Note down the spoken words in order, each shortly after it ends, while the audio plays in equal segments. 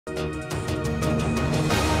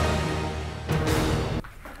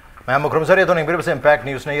Ma'am Okram Joy Singh Impact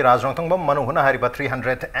News ne Raj Nongthombam Manung Hutha hariba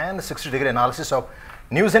 360-degree analysis of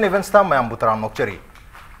news and events ta Ma'am Butaram Nokchari.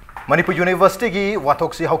 Manipur University ki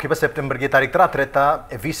Wathoksi haukiba September ki tarik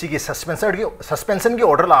 13 VC ki suspension ki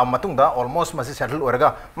order la matungda almost masi settle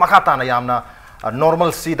orga makata na yamna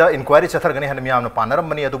normalcy da inquiry chathar gani hanmi yamna panaram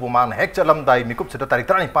mani adu bumang hek chalam dai mikup sita tarik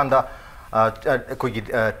 13 panda कोई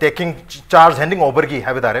taking charge handing over की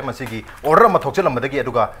है बता रहे मसी की order में थोक चलम बदगी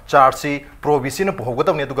अदुगा charge सी pro VC ने होगा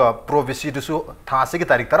तब ने अदुगा pro VC दुसु थासे की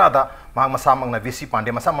तारीख तरा था मांग मसामंग ना VC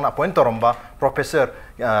पांडे मसामंग ना appoint तोरंबा professor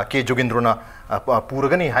के जोगिंद्रो ना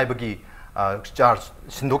पूरगनी है बगी charge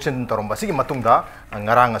सिंधुक सिंधु तोरंबा सी की मतुंग दा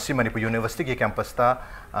ngaraang asi Manipur University की campus ता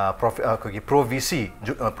कोई pro VC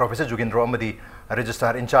professor जोगिंद्रो अमदी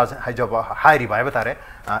registrar in charge hajaba hairi bai batare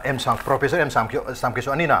m sang professor m sang ke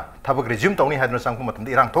so anina thabak resume tawni hadna sang pu matum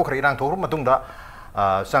irang thokru matung da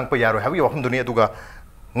sang pa yaro habi wakham dunia duga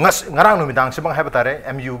ngarang no midang sibang ha batare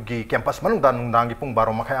mu gi campus manung da nungdang gi pung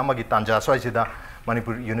 12 makhai ama gi tanja soi sida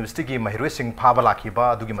Manipur University gi Mahiroi Singh phaba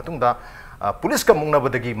lakhiba adugi matung da police ka mungna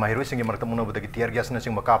badagi Mahiroi Singh gi marta mungna badagi tear gas na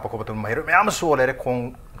sing maka pa ko batum Mahiroi myam so lere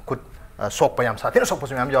khong kut sok payam sathina sok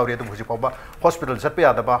pasum yam jawri adu bhuji pawba hospital chat pa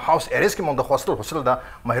yadaba house arrest ki mong da hostel da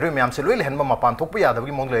Mahiroi myam se loil henma mapan thok pa yadaba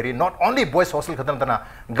ki mong leri not only boys hostel khatan tana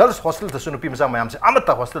girls hostel da sunupi masa myam se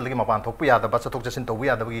amata hostel gi mapan thok pa yadaba chatok jasin to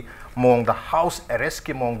yadaba ki mong da house arrest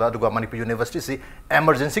ki mong da aduga Manipur University si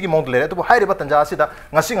emergency ki mong leri to hairi ba tanja si da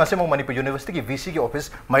ngasi mong Manipur University ki VC ki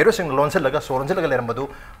office Mahiroi Singh lon se laga soron se laga leram badu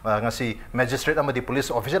ngasi magistrate amadi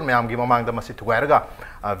police official myam gi mamang da masi thugairaga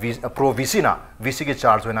pro VC na VC ki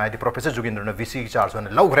charge wena di professor Jogendro na VC charge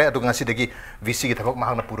wana lau gre adung ngasi degi VC ki thakok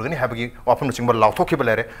mahang na purugani habagi wapun singba lau thoki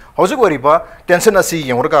balere hauzik wariba tension asi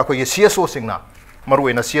yengorga ko ye CSO singna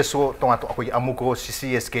maruwe na CSO tonga to ko amuko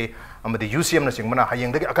CCSK amadi UCM na singmana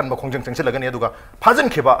hayeng degi akan ba khongjang changse lagani aduga phajan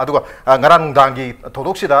khiba aduga ngarang dangi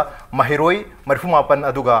thodoksida Mahiroi marfuma pan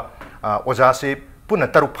aduga oja se puna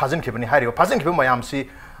taru phajan khibani hairiba phajan khiba mayam si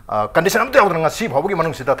condition am to nga si bhabu ki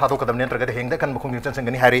manung sida thato kadam ne targate hengda kan bukhung chen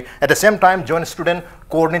sangani hari at the same time joint student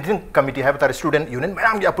coordinating committee have tar student union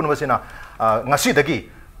mayam gi apun wasina ngasi dagi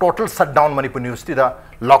total shutdown Manipur University da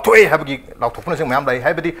loktoi have gi loktopun sing mayam dai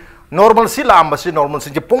habedi normalcy la ambasi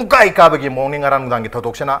normalcy je pongkai ka bagi morning ngaran dangi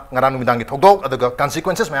thodoksena ngaran dangi thodok adaga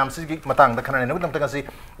consequences mayam si gi matang da khanane nudam tagasi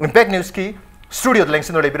impact news ki studio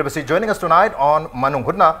lengsin no lebirabasi joining us tonight on Manung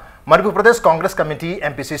Hutha Manipur Pradesh Congress Committee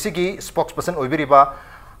MPCC ki spokesperson oibiriba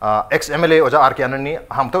ex-MLA Oja R.K. Anand,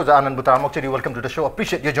 Hamta Oja Anand Butaram Nokchari, welcome to the show.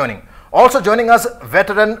 Appreciate your joining. Also joining us,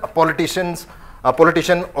 veteran politician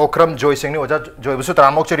Okram Joy Singh, Oja Joy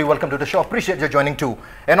Butaram Nokchari, welcome to the show. Appreciate your joining too.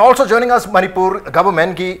 And also joining us, Manipur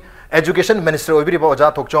government ki Education Minister Oibiriba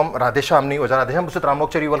Oja Thokchom Radheshyam ni Oja Radheshyam Butaram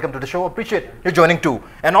Nokchari, welcome to the show. Appreciate your joining too.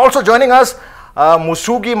 And also joining us,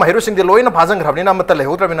 Musugi Mahiroi Singh de loina phajang rabnina matta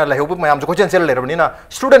lehutra bina lehubu mayam jo chancel lerabnina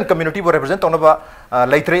student community bo represent tonaba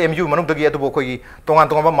laitre MU manung dagi adu bo koi tongan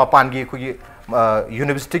tonga mapan gi koi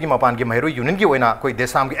university gi mapan gi Mahiroi union gi oina koi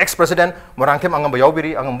DESAM gi ex president Moirangthem Angamba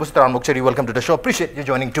yaubiri angam Butaram Nokchari, welcome to the show. Appreciate you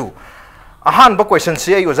joining too. Ahan ba question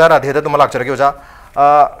se Oja Radhe da malak charage Oja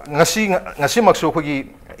ngasi maksu koi gi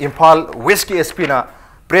Imphal West ki SP na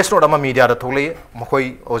press note ama media da thole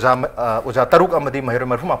makoi oja taruk amadi Mahiroi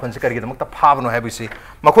marfum apan se kari gi makta phabno habisi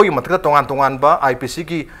makoi matka tongan ba IPC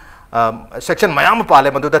ki section mayam pale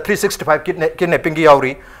madu da 365 kidnapping gi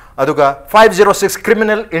yauri aduga 506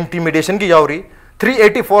 criminal intimidation gi yauri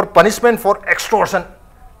 384 punishment for extortion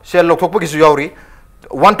shell lokthok gi yauri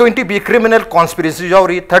 120B criminal conspiracy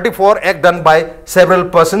yauri 34 act done by several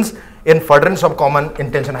persons in furtherance of common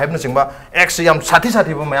intention haibna singba ex yam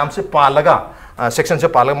sathi ba mayam se palaga section se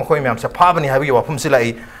palag makoi myam se phabani habi wafum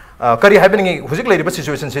silai kari habini huzik leiriba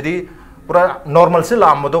situation sidi pura normal se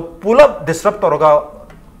lamado pulap disrupt toroga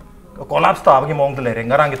collapse ta abagi mong lere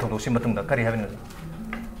ngarang gi thodo si matung da kari habini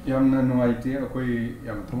yam na nuaiti akoi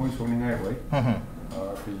yam thomoi soni ngai hoi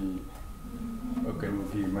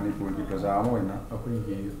ki Manipur ki praja amoina akoi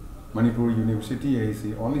ki Manipur University is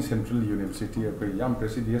only central university akoi yam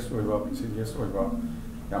prestigious oiba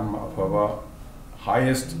yam afaba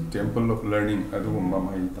highest temple of learning adugumba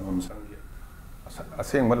mai tamam sangi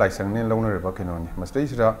asengba laisang ne lawna reba kenoni mastai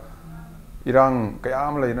sira irang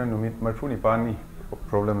kayam leina numit marfuni pani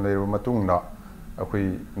problem leiru matungda akoi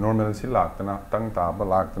normal si laktana tang ta ba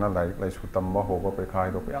laktana lai su tamba hoba prekhai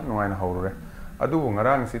do yam nungai na haurure adu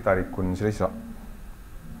ngarang si tarik kun sira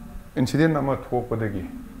incident nama thokpadagi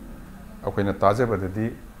akoi na taje badadi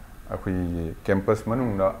akoi campus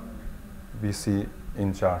manungda BC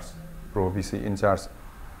in charge pro VC in charge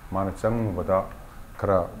mana changubada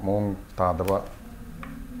khara mong tadaba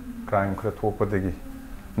crime khara thokpadagi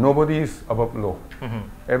nobody is above law.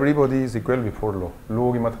 Everybody is equal before law.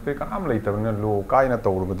 Law ki mathakte kaam laita bana law kai na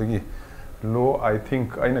tawr badagi law I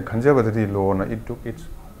think aina khanja badadi law na it took its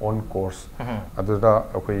own course. Aduda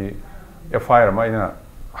akoi FIR ma ina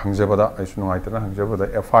hangjabada aisu nungaitana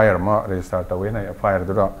hangjabada FIR ma register tawe na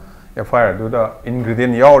FIR duda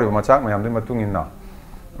ingredient yauri machak mayam de matung inna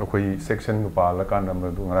akoi section ku pala kan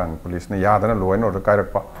ram du ngarang police na yadana law and order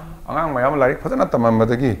kairak pa angang mayam larik phajana tamam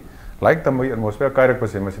badagi like the atmosphere kairak pa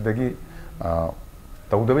se masidagi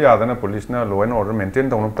tawdaba yadana police na law and order maintain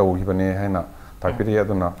tawna tawhibane haina takpiri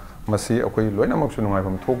aduna masi akoi loina maksu nungai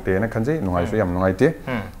pham thokte na khanjai nungai su yam nungai te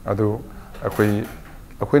adu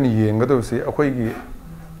akoi ni yengado si akoi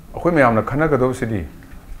mayam na khana gado si di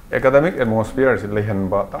academic atmosphere si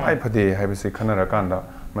lehanba tai phade haibasi khanara kanda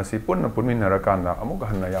masi punna punminara kanda amuk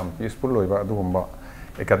hanna yam peaceful loiba adugumba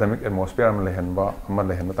academic atmosphere am lehanba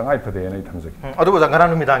tangai phade na thamjaki adu jangara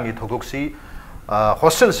numidangi thogoksi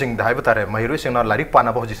hostel sing da haiba tare mahiroi sing na larik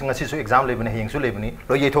pana ba jising asi su exam lebani heng su lebani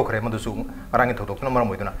lo ye thokre madu su arangi thok na maram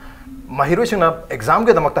moiduna mahiroi sing na exam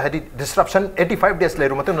ge damak ta hadi disruption 85 days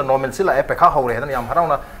leru matem na normalcy la epekha hore hadan yam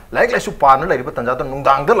harauna laik lai su pana leriba tanja da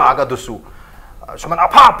nungdang da laga du su suman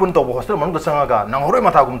apa pun to hostel manung da sangaga nanghoroi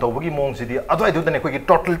matha gum to bagi mong sidi adu ai du da ne koi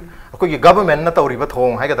total koi government na tawriba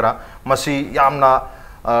thong hai gadra masi yamna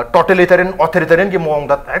totalitarian authoritarian gi mong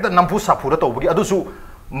da ai da nampu sapura to bagi adu su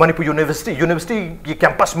Manipur University ki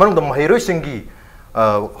campus manung da mahiroi singi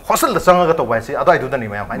hostel da sangaga to bai si adu ai du da ni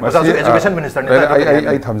mayam education minister ni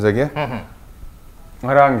ai thamjage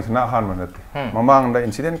ngarang isna han manate mamang da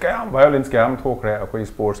incident kayam violence kayam thokre akoi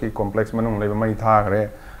sports ki complex manung leba mai tha gre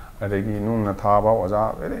adegi nung na tha ba oja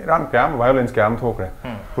ran kayam violence kayam thokre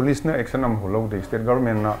police na action am holo de state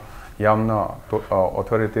government na yamna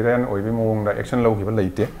authoritarian oibi mong da action lo ki ba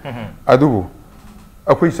leite adubu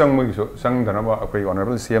akoi sang moi so sang dana ba akoi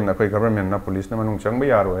honorable CM na akoi government na police na manung chang ba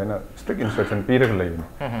yaro na strict instruction pi rag lei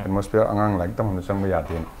atmosphere angang like tam na chang ba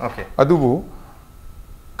yate okay adubu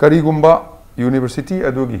karigumba university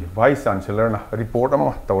adugi vice chancellor na report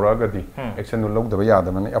ama tawragadi action log da ba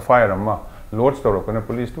yada man FIR ama lodge tawrakana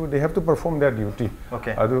police do they have to perform their duty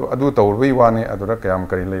okay adu tawrbai wane adura kayam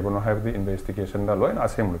kari leibono have the investigation da loina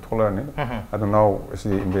assembly thola ne adu now is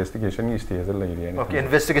the investigation is stage la iri okay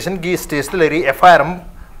investigation gi stage la iri FIR am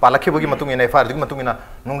palakhe bogi matung ina FIR gi matung ina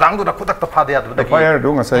nungdang do da khudak ta phade adu da FIR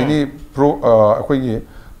do ngasai gi pro akoi gi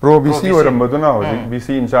pro BC oram baduna hoji BC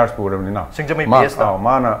in charge program ni na singjamai PS ta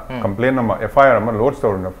mana complaint ama FIR ama lodge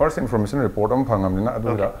tawrna first information report am phangam ni na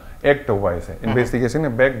adu da act over se investigation ne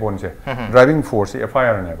backbone se driving force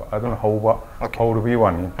FIR ne ba adun hauba haurubi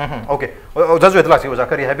wani okay judge wetla si oja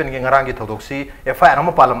kari haben ngi ngarang gi thodok si FIR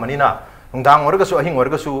am palam mani na nungdang orga su ahing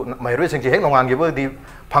orga su mairoi sing ji hek nongang gi ba di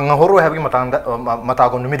phanga horo habi matang da mata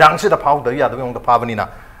go numidang si da phau da ya da ngong da phabani na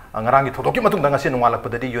ngarang gi thodok ki matung da ngasi nungalak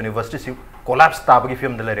padadi university si collapse ta bagi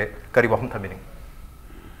film de lere kari ba hum thamini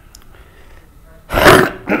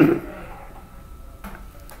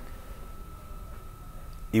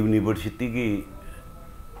University ki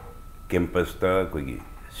campus ta koi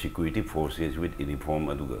security forces with uniform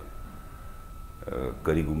aduga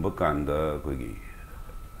karigumba kanda koi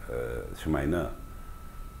sumaina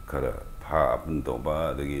kara pha apun to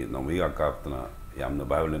ba dagi nomiga kaptana yamna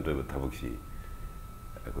violent oiba thabaksi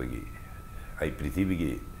koi ai prithvi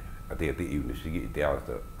gi ate university gi ityas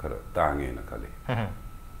ta kara tange na khale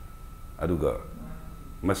aduga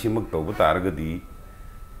masimak to ba taragadi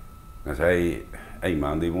ngasai ai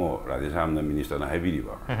mande mo Radheshyam na minister na heavy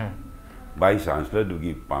ba vice chancellor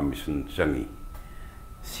dugi permission changi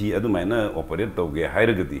si adu maina operate to ge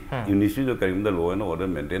hairagadi university do karim da law and order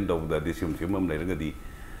maintain to da disum simam leiragadi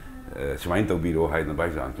smain to biro hai na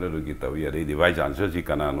vice chancellor dugi tawi ade di vice chancellor si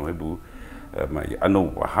kana no hebu mai anu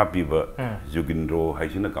happy ba jugindro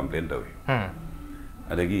haisina complaint tawi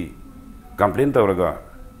adagi complaint tawraga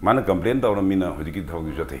mana complaint tawra mina hojiki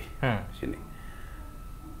thogi jothe sini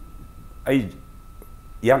ai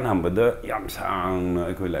yang hambada yam sang na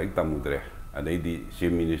koi like tamudre adai di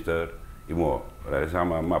chief minister imo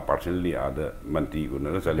Radheshyam ma personally ada manti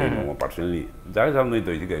unna sale mo personally Radheshyam noi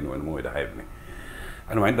to igai no mo da hype ne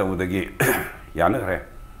anu main tamudagi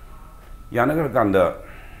yana kanda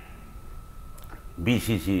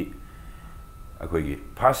BCC akoi gi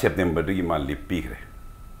 1 September gi ma lip pigre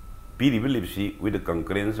piri lipsi with the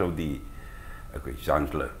concurrence of the akoi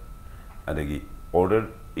chancellor adagi order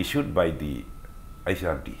issued by the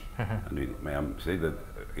ICRT and I am say that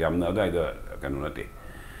Yamna Gaida Kanunate.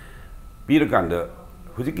 Peter Kanda,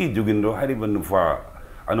 Huziki Jugindo, Hariban for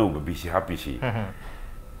Anoba BC Happy Sea.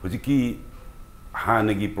 Huziki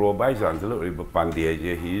Hanagi Pro Vice Chancellor Pandia,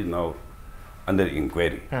 he is now under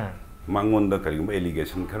inquiry. mangon da kari gumba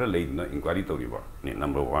allegation khara lei na inquiry to riba ni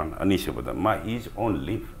number 1 ani sebada ma is on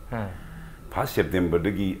leave past September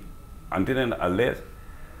dagi until and unless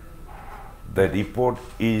the report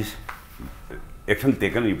is action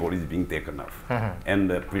taken report is being taken off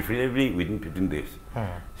and preferably within 15 days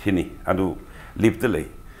sini adu leave the lei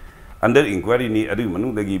under inquiry ni adu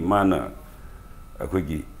manung dagi mana akoi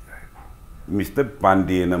gi Mr.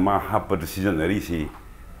 Pandey na ma hapa decision ari si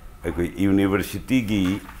akoi university gi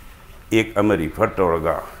ek ama refer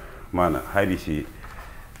toraga mana hari si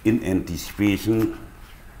in anticipation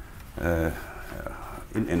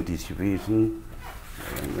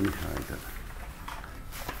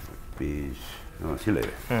page no silai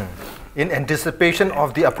in anticipation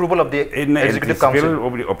of the approval of the executive council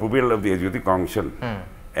of the approval of the executive council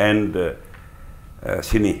and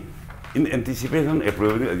sini in anticipation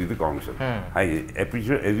approval of the executive council I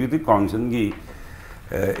appreciate executive council gi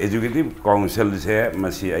executive council se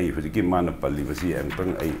masi ai hujiki mana palli masi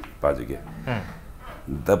angtang ai pajige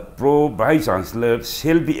the pro vice chancellor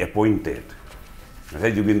shall be appointed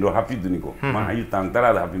sai jugindo happy duniko ma ayu tang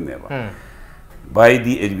tara happy never by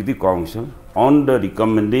the executive council on the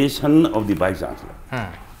recommendation of the vice chancellor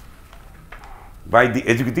by the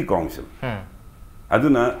executive council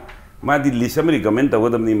aduna ma di list recommend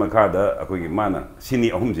tawadamni makada akoi mana sini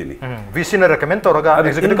ahum jini we seen recommend toraga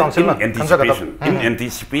executive council in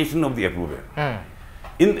anticipation of the approval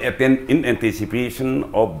in anticipation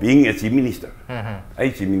of being a chief minister I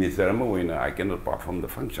chief minister I cannot perform the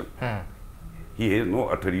function he has no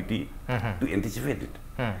authority to anticipate it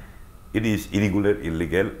it is irregular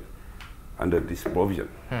illegal under this provision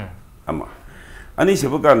ama ani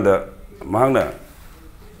sebukanda mahangna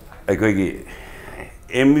akoi gi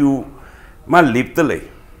MU ma leave the lay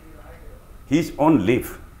he's on leave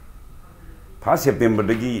past September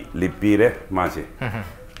dagi leave pire ma se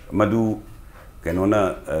madu kanona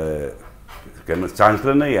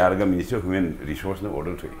chancellor na yarga minister of human resource na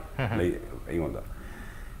order thui lay aingonda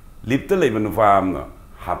leave the lay manu farm na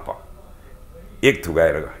hapa ek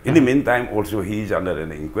thugairaga in the meantime also he is under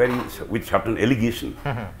an inquiry with certain allegation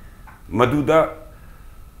maduda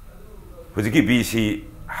hujiki BC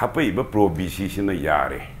hapai ba pro BC sina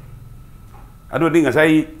yare ado ding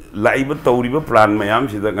ngasai laiba tawriba plan mayam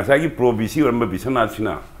sida ngasai gi pro BC or ma bisana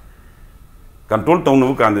sina control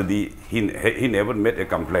tawnu kan di he never made a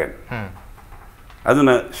complaint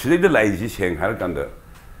aduna sida laiji seng har kan da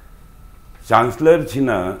chancellor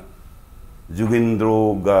sina Jugindro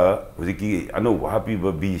ga hujiki ano happy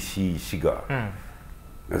ba BC siga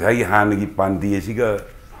ngasai han gi Pandey siga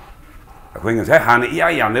akoi ngasai han iya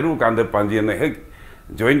ya neru kan da Pandey na he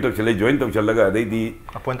join to chalaga di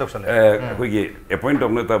appoint to chale akoi gi appoint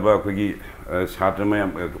of na ta ba akoi gi chhatra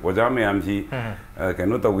mayam oja mayam si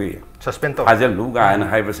kaino to gi suspend to ajal lu ga na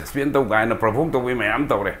hai ba suspend to ga na provoke to gi mayam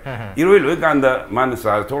to re iroi loi kan da man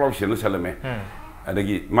sa tholok shin salame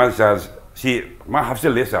adagi man sa si ma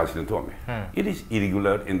hafsel le sa sin to me it is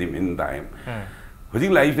irregular in the meantime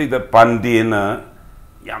hojing life the Pandey na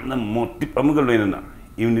yamna motive amaga loina na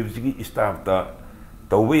university staff ta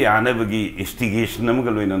tawwe yana bagi instigation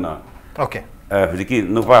amaga loina na okay hojiki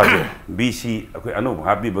nupa BC akoi anu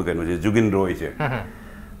happy ba kanu je Jugindro ise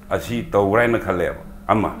asi tawrai na khale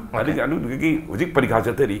amma adigi anu gi hojik parikha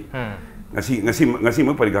chatari ngasi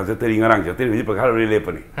mo parikha chatari ngarang chatari hojik parikha le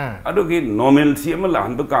pani adu gi normalcy ama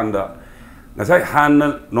lan ba kanda ngasai han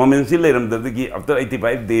normalcy le ram dagi after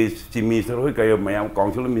 85 days chief minister hoi kayo mayam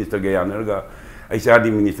council minister ga yanarga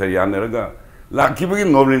HRD minister yanarga lakibagi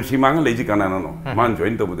normalcy mang leji kanana no man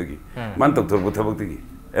join to budagi man to thor buthabak dagi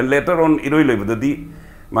and later on iroi le budadi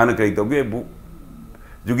man kai to ge bu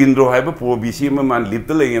Jugindro hai ba pro BC ma man leave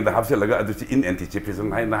the lay the hafse laga adu in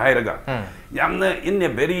anticipation hai na hai raga yamna in a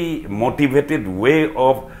very motivated way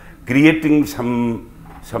of creating some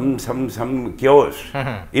chaos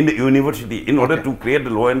in the university in order to create the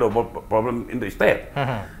law and order problem in the state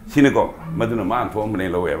siniko maduna man form ne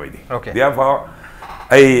law yawi therefore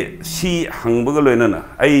I see hangbaga loina na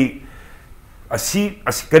I asi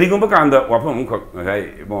karigomba kanda wapam ko hai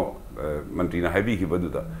mo mantri na habi ki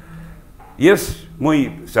baduda yes moi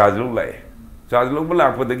sajlu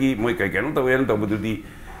bala padagi moi kai kanu to yen to badudi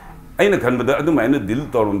aina khanbada adu maina dil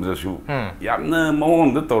torum dasu yamna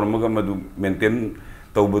mawon da tormaga madu maintain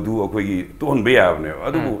tawbadu akoi ton be yavne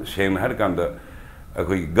adu seng har kanda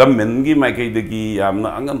akoi government gi mai kai dagi yamna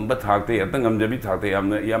angam ba thakte atangam jabi thakte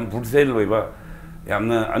yam futsel loiba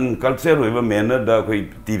yamna uncultured loiba manner da akoi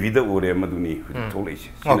TV da ore maduni tholai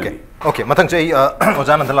okay mathang chei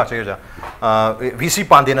ojan andala chei ja VC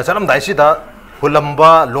Pandey na chalam dai si da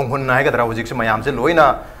hulamba longhun na ga dra hojik se mayam se loina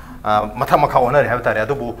matha makha honor have tare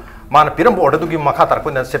adubu man piram order dugi makha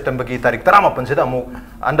tarpuna September ki tarik 18 sida amu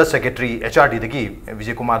under secretary HRD dagi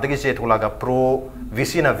Vijay Kumar dagi se tholaga pro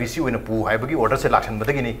VC na VC wina pu haibagi order se lakshan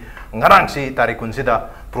badagi ni ngarang si tarik sida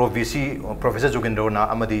pro VC Professor Jogendro na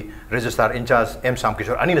amadi registrar in charge M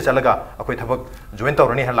Samkishore ani na chalaga akoi thabak join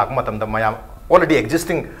tawrani ha lakma matam da mayam already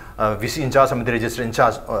existing VC in charge amadi registrar in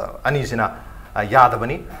charge ani sina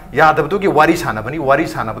Yadabani, Yadabdugi Wari Sanabani, Wari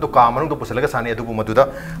Sanabdu, Kaman to Pusalaga Sani Adubu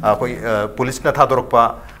Maduda, police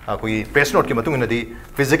Natadorpa, press note Kimatunadi,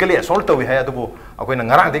 physically assault we had Adubu, when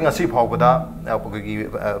Narang a sip Hogada,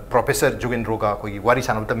 Professor Jugin Roga, Wari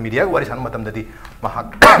San of the media, Wari Sanmatam the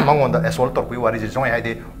Mahak on the assault of Wari is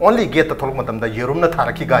only get the Tolmatam, the Yerumna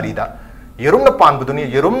Taraki Garida. Yerumna pan buduni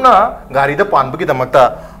Yerumna Garida pan bugi the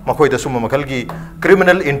Mata Makoi the Suma Makalgi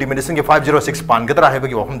criminal intimidation 506 pan Gatra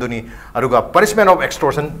Habagi Wahumduni Aruga punishment of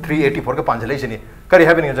extortion 380 for the Panjalation Kari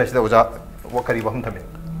having in Jashi Wakari Wahumtami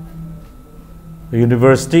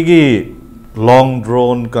University long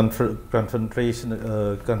drawn confrontation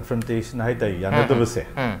Haita Yanadavase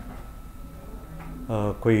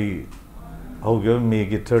Koi how give me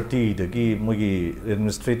 30 the Mugi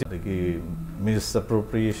administrative the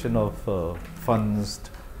misappropriation of funds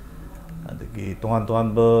the Tuan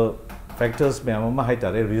factors Mama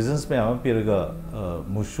Haitare reasons Mama Piraga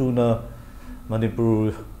Mushuna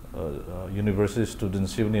Manipur University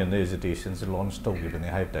Students Union hesitations launched to given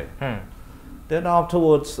a high time. Then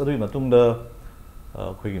afterwards Rimatunda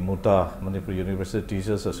Muta Manipur University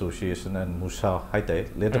Teachers Association and Musha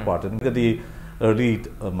Haite later part and the early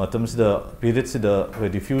matams the periods the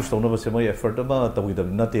diffused on over effort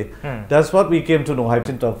that's what we came to know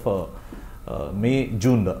hyped of May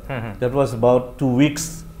June that was about 2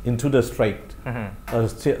 weeks into the strike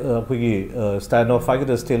standoff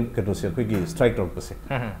I still can strike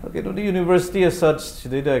okay to the university as such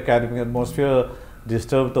the academic atmosphere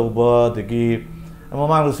disturbed over the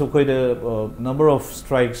number of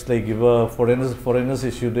strikes like foreigners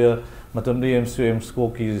issued Matamdi MCM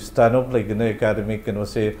scope is stand up like in academic and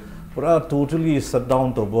say pura totally shut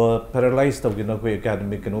down to paralyzed of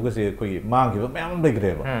academic and say mang big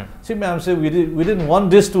grave. See ma'am say we didn't want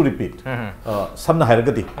this to repeat. Some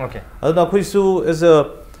Haragati. Okay. Adakwisu is a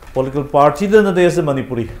political party than there is a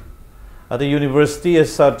Manipuri. At the university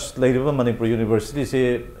as such, like Manipur University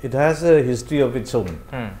say it has a history of its own.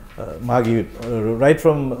 Magi right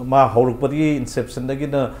from Ma Horukpati inception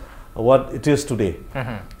again what it is today.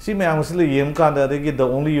 See, I am the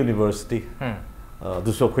only university.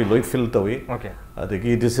 This is Lloyd filled away. Okay.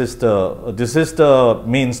 This is the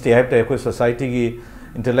mainstay of society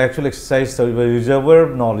intellectual exercise,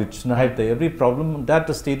 reservoir knowledge. Every problem that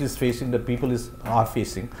the state is facing, the people are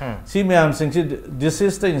facing. See, I am saying this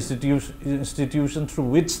is the institution through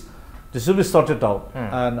which this will be sorted out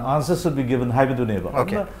and answers should be given.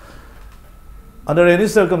 Okay. Under any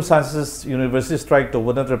circumstances, university strike to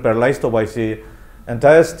one paralyzed by say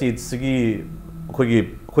entire states whole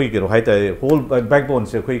backbone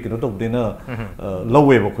low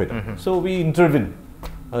wave. So we intervened.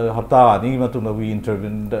 We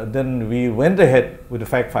intervened. Then we went ahead with the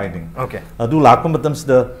fact finding. Okay. I don't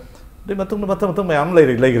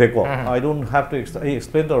have to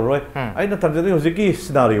explain to Roy. I know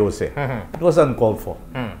scenario it was uncalled for.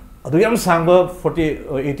 Aduyam Sangba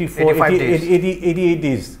 88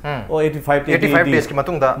 days or 85 days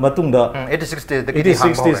Matungda 86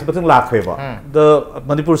 days but the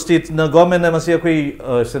Manipur state government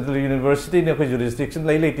Central University jurisdiction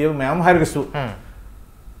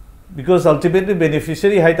because ultimately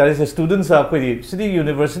beneficiary is students are city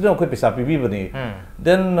university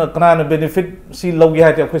then can benefit see low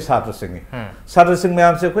Satra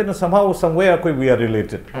Singh somehow somewhere we are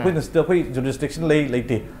related jurisdiction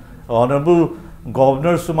Honorable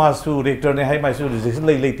Governor Sumasu Rector ne hai mai su decision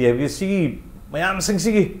we see mayam sing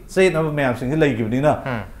say na mayam sing lai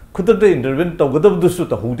givina kutak the intervene to gadab dusu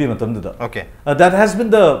ta huti matam da. Okay. That has been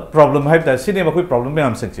the problem hype that cinema koi problem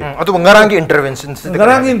mayam sing atu ngarangi interventions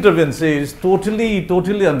is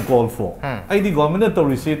totally uncalled for. Ai the government to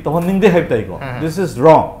receive to ning de hype tai go. This is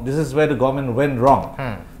wrong. This is where the government went wrong.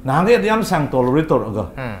 Nange yam sang tolerate to ga.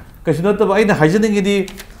 Kasi to ai na hygienic idi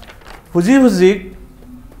huji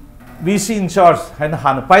VC in charge and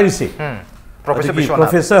Han Piracy.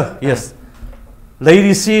 Professor, yes.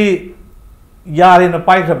 Lady C Yar in a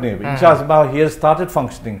pipe in charge about he has started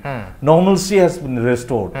functioning. Normalcy has been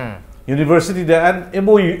restored. University there and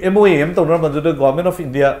MOAM to the government of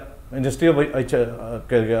India, Ministry of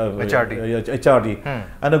HRD.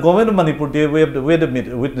 And the government of Manipur they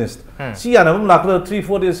witnessed. See Anam Lakla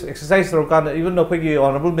 3-4 days exercise even the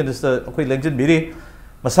Honorable Minister Lenjan Biri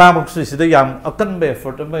Masamuk Sida Yam Akan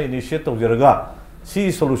effort initiate of Jaraga.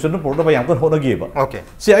 see solution for the yang kon give Okay.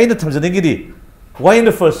 see I the why in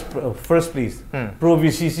the first place pro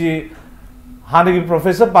VCC Hanagi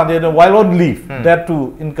Professor Pandya while on leave that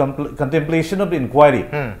too in contemplation of the inquiry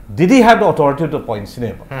did he have the authority to appoint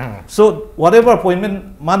cinema so whatever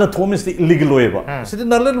appointment mana thom is the illegal way so the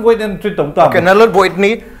null and void entry okay null and void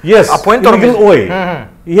ni yes appoint illegal way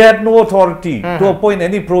he had no authority to appoint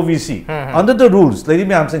any pro VC under the rules lady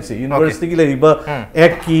me am saying university ki laiba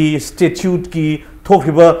act ki statute ki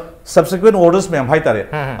thokiba subsequent orders me am haitare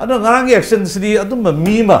adu ngarang gi action sidi adum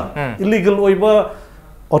mima illegal oiba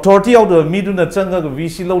authority of the meeting that changa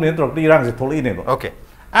VC loan interrupt the Iran totally neighbor. Okay.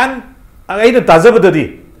 And either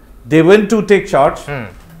Tazabadadi, they went to take charge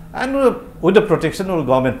and with the protection of the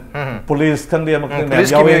government, police, then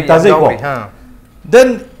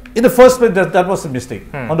in the first place that was a mistake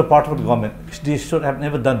on the part of the government. They should have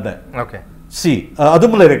never done that. Okay. See,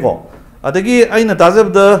 Adumuleko, Adagi Aina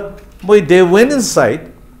Tazab they went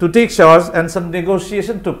inside to take charge and some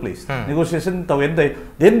negotiation took place. Negotiation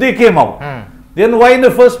then they came out. Then why in the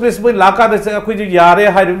first place when Laka they say yare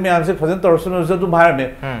hired me and said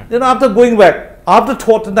then after going back, after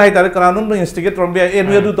thought night that instigate from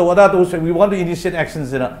we want to initiate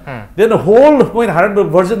actions in then the whole point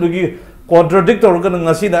version to contradict or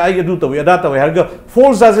I do to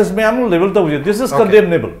false as level this is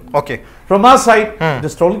condemnable. Okay. From our side, the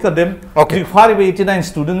strongly condemned 89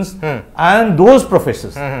 students and those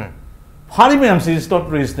professors. Is not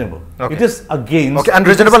reasonable. Okay. It is against. Okay,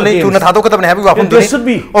 unreasonable. There should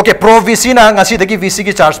be. Okay, pro VC na ngasi dagi VC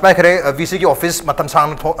ki charge pa kare VC ki office matam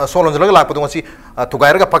sang solon jala lag padung ngasi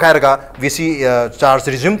tugaira ga pakaira ga VC charge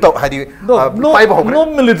resume to hadi no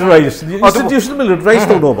militarized institution militarized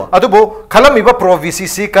to do ba. Adubo khalam iba pro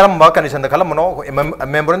VCC karam ba condition da khalam no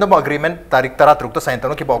memorandum of agreement tarik tara truk to sign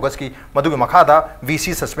tano ki bogus ki madu makha da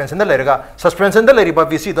VC suspension da lerega suspension da leri ba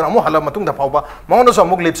VC da amu halam matung da phauba maono so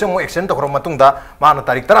mug lipse mo extend to matung da mana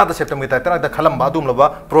tarik tara da September tarik da khalam ba dum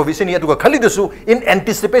loba provision ni aduga khali dusu in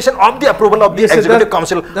anticipation of the approval of the executive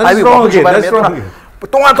council I will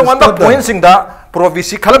tongan da point sing da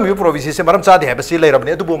provinsi khalam yu provinsi se maram chadi habasi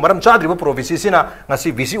leirabni adubu maram chadri bu provinsi sina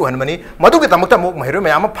ngasi VC ohanmani madu ge tamakta muk mahiro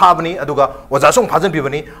mayam phabani aduga wajasung phajan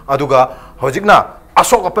bibani aduga hojikna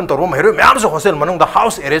asok apan toro mahiro mayam so hostel manung da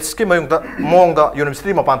house arrest ki mayung da mong da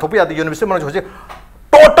university ma pan thopi adi university manung hojik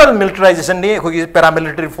total militarization ni khoi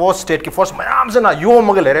paramilitary force state ki force mayam se na yo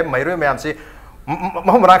magalere mahiro mayam se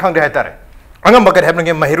mahumra khang de haitare angam bagar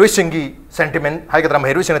hebnge mahiro singi sentiment hai gadra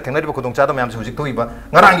mahiro sing thengna ri khudung cha da mayam se hojik thoiba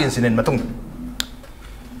ngarang incident matung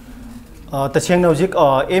तसेंग हजिक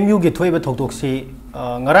MU की थोइबा थौदोकसी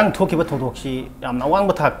ngarang thokiba thokdoksi yamna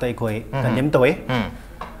wangba thakta ikoi condemn tawai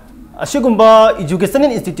asigumba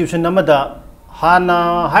educational institution namada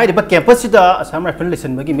hana hairiba campus sida assam rifle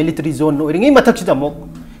lesson bagi military zone oringi mathak sida mok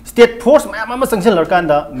state force mayam sanction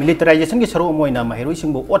larkanda militarization ki saro moina mahiroi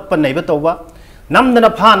singbo otpa naiba tawba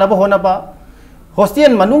namdana phana ba hona ba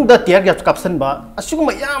hostel manung da tear gas caption ba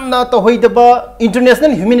asigumba yamna to hoidaba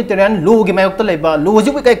international humanitarian law gi mayokta leiba law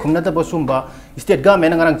ji kai khumna da basumba state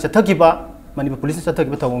government ngarang chathakiba Manipur police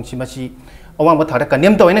chathakiba thawong si masi awang ba thara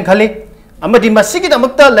kanem tawina khali amadi masigi da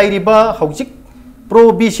makta lairiba hojik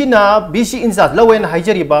pro BC na BC injat lawen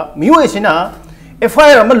haijariba miyo esina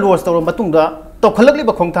FIR am laws tawro matungda to khalakli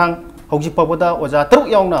ba khongthang hojik pawada oja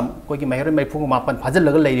taruk yawnam koigi mahir mai phung mapan phajal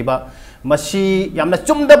laga lairiba masi yamna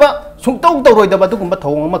chumdaba sungtau tawroidaba dugumba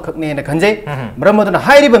thawong ma khakne na khanjai maramaduna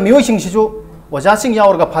hairiba miyo sing sisu oja sing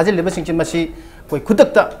yawarga phajal leba sing chin masi koi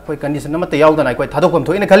khudakta koi condition amata yawdana koi thadokam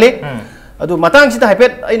thoina khali adu matang sida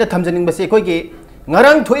haipet aina thamjaning basi koi gi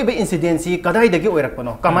ngarang thoibe incidency kadai dagi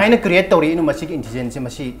oirakpano kamaina create tawri inu masi gi incidency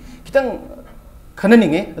masi kitang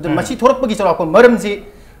khananinge adu masi thorakpagi chawako maramji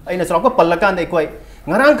aina chawako pallakan dai koi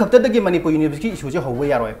ngarang khakta dagi Manipur University issue je howe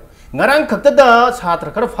yaroi ngarang khakta da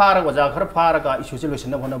chhatra khar phara waja khar phara ga issue je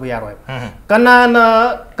loisna hona ba yaroi kanana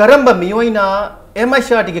karamba miyoina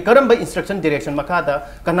MICRT ki karamba instruction direction makada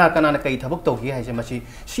kana kai thabuk tawgi haise masi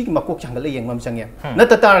si makok changal yengmam changya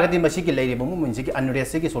nata tar gadi masi ki leire bomu munji ki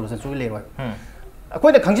unrest ki solution chu leiroi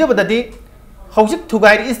akoina khangjabadadi hojik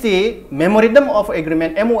thugairi is the memorandum of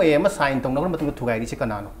agreement MOA ma sign tongna matung thugairi se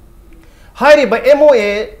kanano hairi ba MOA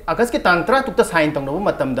agas ki tangtra tukta sign tongna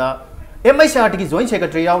matamda MICRT ki joint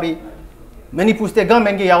secretary yauri Manipur state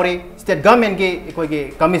government ki yauri state government ki koi ki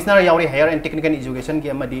commissioner yauri higher and technical education ki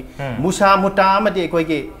amadi musa muta amadi koi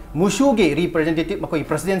ki musu ki representative makoi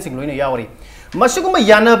president sing loina yauri masuguma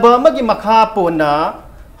yanaba magi makha pona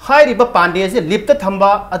hairiba pande se lipta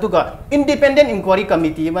thamba aduga independent inquiry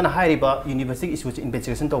committee man hairiba university issue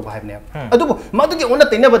investigation to bhaibne adubu madugi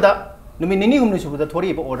ona tainabada numi nini humni subuda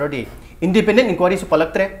thori ba order de independent inquiry su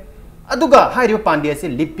palaktre अदुगा हाइरिबा Pandey से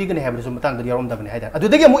लिपी गने हैबरसु Matang the यारोम दबने हाइदा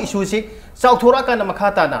अदुदगे मु issue से साउथोरा का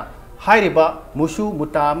मखाता ना हाइरिबा मुसु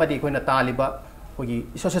मुता मदि Koyna तालिबा कोगी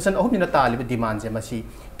association अहुमिना तालिबा demand से मसी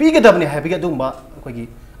पीगदबने हाइबिगा दुंबा कोगी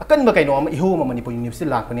अकन बकैनो अम इहु म मणिपुर यूनिवर्सिटी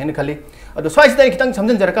लाखने न खली अदु स्वाइसदा खितंग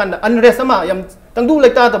समझन जरकान अनरेस अमा यम तंगदु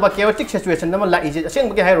लेता दबा केओटिक सिचुएशन दमा लाइजे असेंग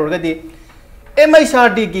बके हाइरोगदी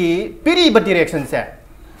एमआईआरडी की पीरीब डायरेक्शन से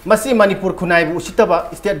मसी मणिपुर खुनाइबु उसितबा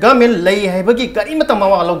स्टेट गवर्नमेंट लई हैबगी करिमत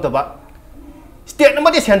मवा लौदबा स्टेट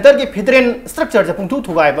नमदि सेंटर की फेडरल स्ट्रक्चर से पुंथु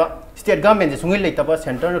थुगाइबा स्टेट गवर्नमेंट से सुंगै लेतबा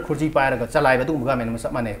सेंटर खुर्जी पायरगा चलाइबा दुम गवर्नमेंट मसा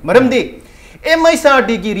माने मरमदि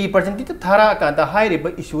एमआईआरडी की रिप्रेजेंटेटिव थारा कांदा हाइरिबा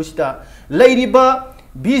इश्यूसदा लैरिबा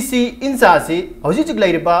बीसी इंसा से हजिक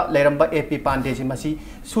लेरंबा एपी पांडे से मसी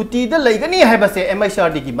सुटी द लेगनी हैबसे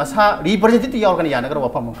एमआईआरडी की मसा रिप्रेजेंटेटिव यावगन यानगर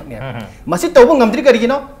वफम खने मसी तौब ngमद्रि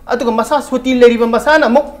करिगिनो अतुग मसा सुटी लेरिबा मसा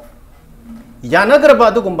न मुक यानगर बा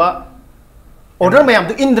दुगुंबा ऑर्डर मैम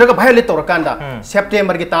तो इंद्रग वायोलेट तौरकांदा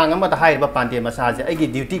सेप्टेम्बर की तांग अमदा हाइबा पांडे मसा से आइगी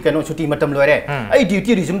ड्यूटी कनो छुट्टी मतम लोरे आई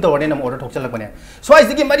ड्यूटी रिज्यूम तौरने नम ऑर्डर थोकचलकने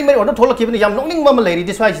स्वाइसगी मरी मरी ऑर्डर थोलकिबने याम नोंनिंग मम लेरि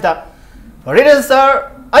दि स्वाइसदा रेजिस्टर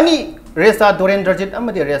अनि रेस्टार दोरेंद्रजित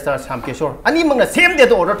अमदि रेस्टार सामकेश्वर अनि मंगना सेम डे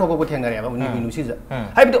तो ऑर्डर थोको थेंगरे उनी बिनुसी ज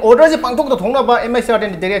हाइबदि ऑर्डर जे पांगथोक तो थोंगना एमआईआरडी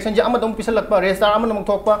डायरेक्शन जे अमदम पिसलकपा रेस्टार अमन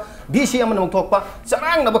मथोकपा बीसी अमन मथोकपा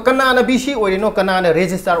चरांग नब कनाना बीसी ओरिनो कनाना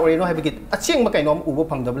रेजिस्टर ओरिनो हाइबदि अचेंग मकैनो उबो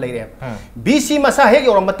फंगदब लेरे बीसी मसा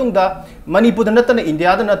Hague your मतुंगदा Manipur नतन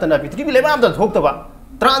India the नतन Prithvi लेबाम the थोकतबा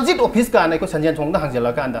transit office का को संजन सोंग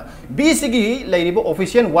हांगजलकांदा बीसी की लेरिबो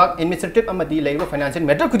official work administrative अमदि लेरिबो financial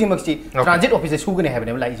matter खुदिमक्सी transit office सुगने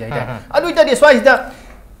हैबने लाई जायदा अदुइतादि स्वाइसदा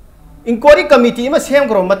इंक्वायरी कमिटी में सेम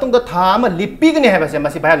करो मतुंग था म लिपिगने हैबसे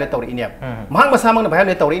मसी वायोलेट तौरिने महंग मसामंग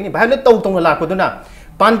वायोलेट तौरिने वायोलेट तौतोंग लाकोदुना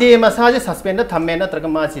पांडे मसाजे सस्पेंड थमे नत्रग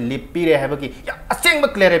मासी लिपिरे हैबकी असेंग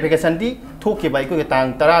क्लेरिफिकेशन दी थोके बाई को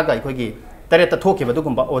तांग तरा गा कोगी तरेत थोके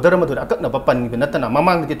बदुगुंबा ऑर्डर मधुर अकक्नब पन्निबे नतना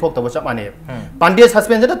ममांगदि थोक्तब चप माने पांडे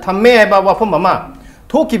सस्पेंड थमे हैबा वाफम ममा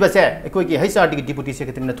थोकिबसे एकोगी एचआरडी की डिप्यूटी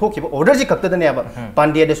सेक्रेटरी ने थोकिबा ऑर्डर जे कक्तदनेबा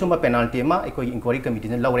पांडे देसुमा पेनाल्टी मा एकोगी इंक्वायरी कमिटी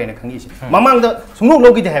ने लौरेने खंगिसे ममांगद सुंगु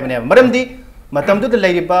लोगी हैबने मरमदि मतमदुद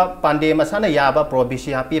लेरिबा पांडे मसाना याबा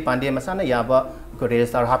प्रोबिसी हापी पांडे मसाना याबा को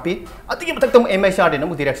रेजिस्टर हापी अतिगे मतक्तम एमआईआरडी न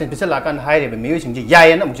मु डायरेक्शन पिसलाकान हाइरेबे मियोसिंग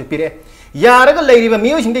यायन मुजु पिरे यारग लेरिबा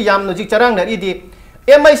मियोसिंग याम नजिक चरांग नरिदि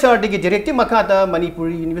एमआईआरडी की डायरेक्टिव मखादा मणिपुर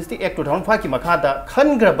यूनिवर्सिटी एक्ट 2005 की मखादा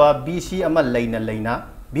खनग्रबा बीसी अमा लेना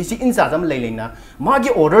बीसी इंचार्ज अमा लेना मागी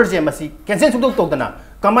ऑर्डर जे मसी कैंसिल सुदोक तोदना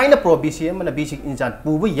कमाइना प्रो बीसी अमा बीसी इंचार्ज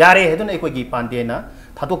पुबु यारे हेदुना एकोगी पांडेना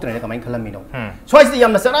थातोक्तने कमाइन खलमिनो स्वाइस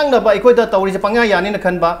यामना सरांगनबा एकोइदा तौरिजे पंगा यानेना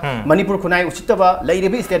खनबा मणिपुर खुनाई उचितबा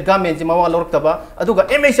लेरिबि स्टेट गवर्नमेंट जे मवा लौरक्तबा अदुगा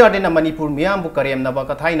एमआईआरडी ना मणिपुर मियामबु करेमनबा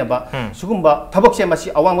कथाइनबा सुगुंबा थबकसे मसी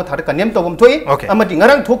अवांगबा थार कनेम तोगम थोई अमदि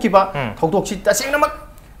ngarang थोकिबा थौदोक्सि तसेंगनमक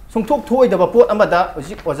सुंथोक थोइदबा pot अमदा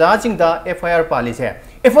ओजाजिंगदा FIR पालिसे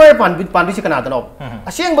FIR पांडुसी कनादनो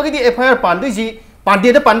असेंगबगिदि FIR पांडुसी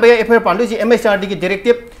पांडेदा Panba FIR पांडुसी एमआईआरडी की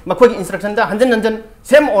डायरेक्टिव मखोगी इंस्ट्रक्शन दा हंजन हंजन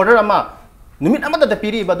सेम ऑर्डर अमा नुमित अमदा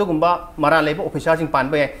पीरी बदुगुंबा मरा लेबो ऑफिसर सिंग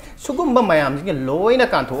पानबा सुगुंबा मयाम सिंग लोइना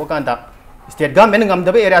कांथो कांदा स्टेट गवर्नमेंट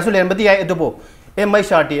ngमदबे एरिया सु लेरबदि याय अदुबो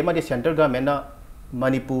एमआईआरडी अमदि सेंट्रल गवर्नमेंट ना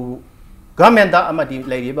Manipur government अमदि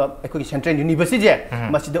लेरिबा एकोगी central university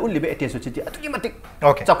मसिदा उलिबे एटेसोसिटी अतुगी मतिक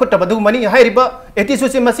चाखुट बदु money हाइरिबा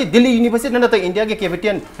एटेसोसि मसि Delhi university नता इंडिया के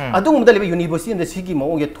कैपिटल अदुगुमदा लेबे यूनिवर्सिटी न सिगी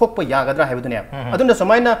मओगे थोकप यागद्रा हाइबदुने अदुना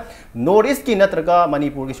समाइना नॉर्थ ईस्ट की नत्रगा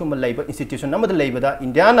मणिपुर की सुम लेबा इंस्टीट्यूशन नमद लेबदा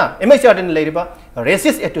इंडियाना एमएचआरडी न लेरिबा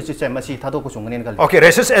रेसिस्ट एटेसोसि मसि थादोको चुंगने गल ओके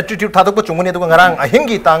रेसिस्ट एटीट्यूड थादोको चुंगने दुगा ngarang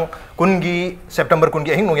ahingi tang kungi september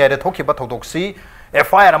kungi ahing nungya de thokiba thodoksi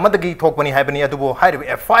FIR अमदगी थोकबनी हाइबनी अदुबो हाइरबे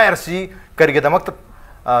FIR सी करिगदमक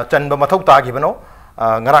चनब मथौ तागिबनो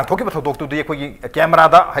ngarang thokiba थोदोक्तु दि एकोगी कैमरा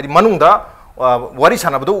दा हाइदि मनुंगदा वारी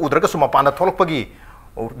सानबदु उद्रगसु मपाना थोलकपगी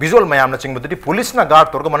visual mayamna chingbuddi police na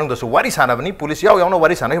guard torga manungdasu wari sanabani police yaw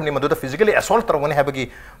wari sanabni maduda physically assault tarwani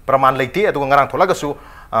habagi praman leite aduga ngarang tholagasu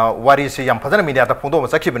wari se yam phadana media ta phondo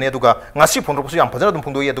masakhibani aduga ngasi phondro su yam phadana dum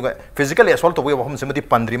phondo aduga physically assault to wahum semati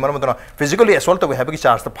pandri maramudana physically assault to habagi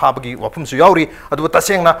charge ta phabagi wahum su yawri aduga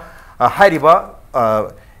tasengna hairiba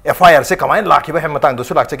FIR se kamain lakhiba hematang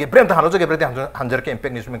dosu lakchagi prem ta haloje ge preti hanjar ke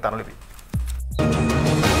impact news ming tanolibi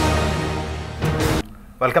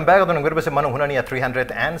Welcome back. Adun ngirbe se Manung hunani a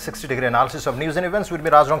 360 degree analysis of news and events with me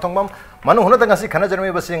Raj Nongthombam. Manung hunata ngasi khana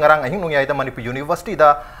jarme basi ngarang ahing nung yaida Manipur University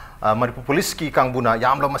da Manipur police ki kangbuna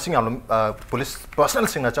yamlo masing yamlo police personnel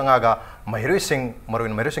sing na changaga Mahiroi Singh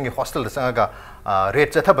maruin Mahiroi Singh hostel da changaga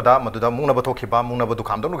rate chathabada maduda mungna bato khiba mungna badu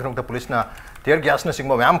khamdong nung da police na tear gas na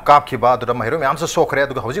singba mayam kap khiba aduda Mahiroi mayam se sokre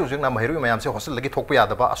aduga hoji hoji na Mahiroi mayam se hostel lagi thokpa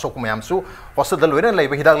yada ba asok mayam su hostel da loiren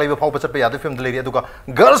laiba hidak laiba phau bachat pa yada film da lari aduga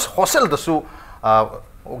girls hostel da su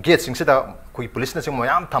gate सिंगसिदा कोई police ने सिंग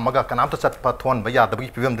मयाम थमगा कनाम तो चटपा थोन भया दबगी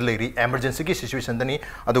पिवम दिलेरी emergency की situation दनी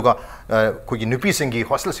अदुगा कोई नुपी सिंगी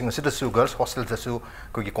hostel सिंग सिदा सु गर्ल्स हॉस्टल तसु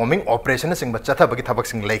कोई कॉमिंग ऑपरेशन सिंग बच्चा बगी थबक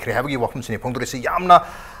सिंग लेखरे हबगी वफम सिने फोंदुरेसी यामना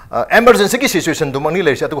इमरजेंसी की situation दुमनी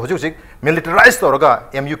लेरिसी अदुगा होजुजिक militarise तोरगा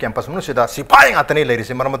MU campus Manu सिदा सिपाई आतने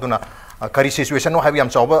लेरिसी मरमदुना करी सिचुएशन नो हाबी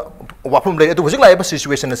याम चावबा वफम ले अदु होजिक लाइब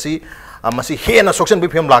सिचुएशन असी मसी हेना सोक्शन बि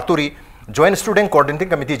film लाक्तोरी Joint Student Coordinating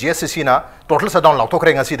Committee JSCC na total shutdown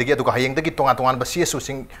laukthokre ngasi degi aduga hayeng degi tonga tongan ba CSU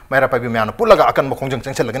sing maira pabi myana pulaga akan mo khongjang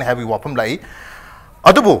changchal lagani habi wapam lai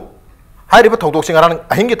adubu hairiba thodok sing aran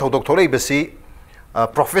ahingi thodok tholei besi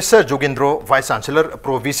Professor Jogendro Vice Chancellor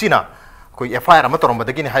Pro VC na koi FIR ama torom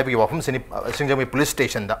badagi ni habi wapam sini singjami police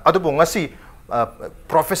station da adubu ngasi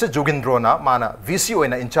Professor Jogendro na mana VC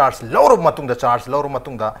oina in charge lawro matung da charge lawro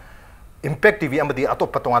matung da Impact TV amadi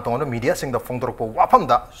atop patonga tonga media sing da phongdor po wapam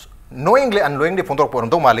da knowingly unknowingly phone por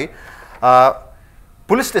ndo mali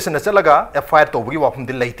police station chalaga FIR to bugi wapum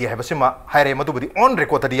dil laiti hai basima haire madu budi on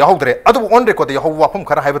record di yahodre adu on record di yahu wapum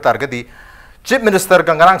khara hai batar gadi chief minister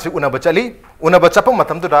gangarang si una bachali una bachapam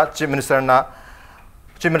matam da chief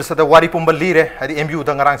minister da wari pumbal lire hadi MU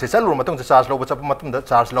da ngarang se chalu matung se charge lo bachapam matum da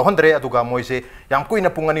charge lo hondre aduga moi se yam koina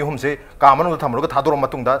pungani hum se kamanu thamro ga thadoro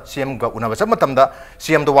matung da CM ga una bachap matam da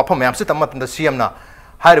CM do wapam yam se tam matum da CM na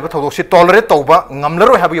हारिबा थोदोक tolerate तौबा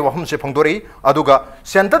ngamlaro habi wahum se phongdori aduga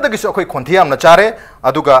center dagi so khoi khonthia amna chare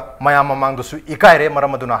aduga mayam mamang du su ikaire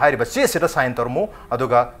maramaduna hairiba che seta sign tormu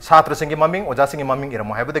aduga chhatra singi maming oja singi maming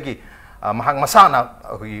iramo habadagi mahang masana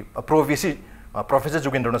pro VC Professor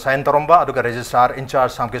Jogendro sign toromba aduga registrar in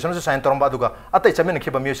charge samkeson se sign toromba aduga atai chamin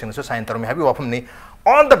khiba music so sign tormi habi wahum ni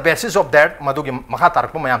on the basis of that madugi makha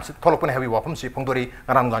tarakpa mayam se tholokpone habi wahum se phongdori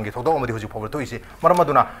rangangi thodo amadi hoji phobor toisi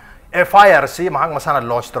maramaduna FIR से महंग मसाना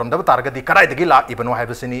launch तरम दब तारगदी कराई दगी ला इबनो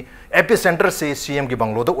हाइबसिनी epicentre से CM की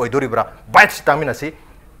bungalow दो ओइदोरिब्रा bytes तामिना से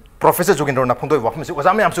professor जोगिंद्रो ना फंदोय वखम से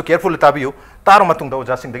ओजा में हमसु केयरफुल ताबियो तारो मतुंग द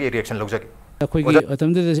ओजा सिंग दगी रिएक्शन लौजगे अखोई अतम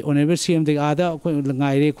दे ऑनरेबल CM दे आदा अखोई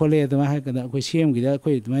ngaire khole adama ha kada अखोई CM gi da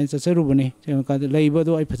अखोई दुमाय चचरुबने का लेइबो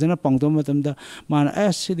दो आई फजना पंगदो मतम दा मान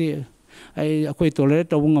एसडी अखोई टॉलरेट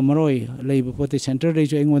तब ngमरोय लेइबो पोते सेंटर दे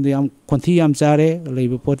जो एंगोन याम कोंथी याम चारे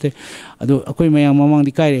लेइबो पोते अदो अखोई मयाम ममांग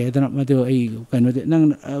दि काइरे दना मदो आई कनो दे नंग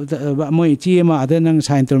मोय ची एमा अद नंग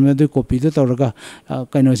साइन तोर मे दो कॉपी दो तौरगा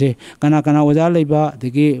कनो से कना कना ओजा लेइबा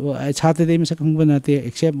दगी छाते दे मसे खंग बनाते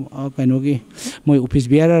एक्सेप्ट कनो की मोय ऑफिस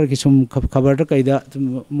बियारर की सुम खबर त कइदा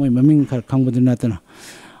मोय ममिंग खंग बदना तना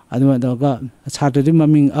aduma daga chhatri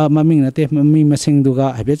maming maming nate maming masing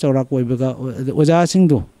duga habe chawra koibaga oja sing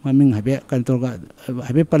du maming habe kantorga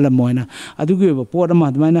habe palamoina adugi pot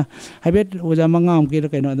ama admaina habe oja mangam ke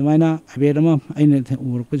kaino admaina habe ama aina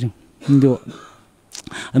uruk jing do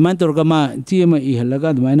admain torga ma ti ma I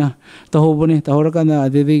halaga admaina tahobone tahoraka na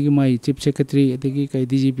adedi mai chief secretary adegi kai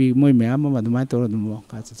DGP moi meyam ma admain tor dum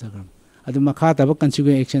ka chachagram adu makha taba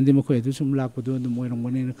consequent action di mkhoi du sum lak pudu dum moirong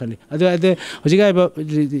bani na khali adu hojiga ba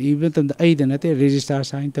even tam ai da nate register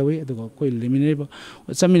sign tawi adu koi eliminate ba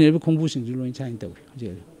samine ba khongbu sing ju loin sign tawi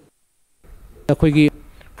je akoi gi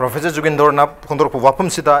Professor Jogendro na phondor pu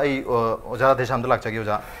wapam sida ai oja desam da lak chagi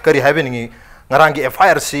oja kari habe ningi ngarang gi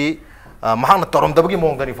FIRC mahang na torom dabagi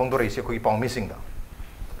mong gani phondor ise koi pawmi sing da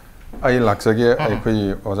ai lak chagi ai koi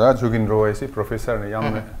oja Jogendro ai si professor ne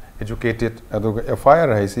yam educated aduga FIR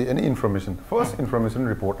hai si any information first information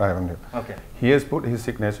report I have okay he has put his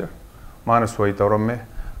signature mana soi torom me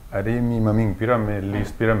adi mi maming pirame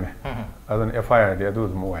list pirame adun FIR di adu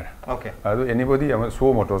moer okay adu anybody am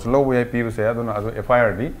so motors low VIP se adun adu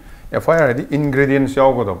FIR di ingredients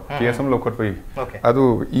yaw godom TSM lokot pai adu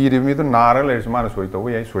I remi to nara le mana soi to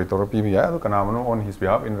we soi to pi ya adu kanamano on his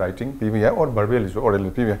behalf in writing pi ya or verbal is oral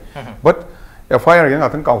pi but FIR yang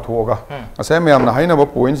akan kau thuoga asai meyam na haina ba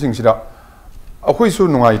point sing sida akoi su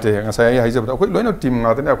nungai te asai ai haija ba akoi loina team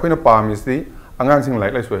nga te akoi na pamis di angang sing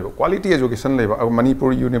like lai soi quality education leiba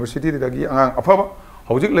Manipur University dagi angang afaba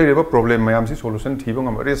hojik leiba problem mayam si solution thiba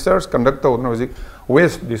ngam research conduct to na hojik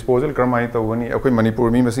waste disposal kramai to wani akoi Manipur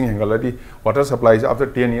mi masing hengaladi water supplies after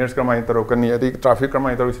 10 years kramai to kani adi traffic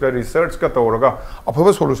kramai to sida research ka to raga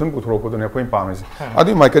afaba solution puthro ko dune akoi pamis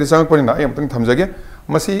adi maikari sang pani na am tang thamjage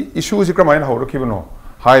masi issue si kramai hawro khibano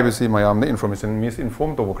hai besi mayam ne information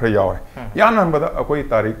misinformed to khra yawe yan han bada akoi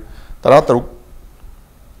tarik 13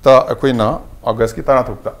 ta akoi na august ki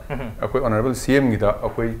 13 ta akoi honorable CM gi da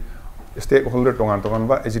akoi stakeholder tongan tongan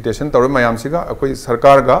ba agitation tawre mayam siga akoi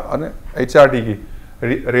sarkar ga ane HRD gi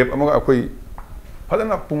rep amaga akoi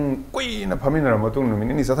phadana pung koi na phamina matung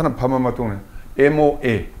numini ni sathana phama matung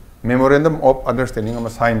MOA memorandum of understanding ama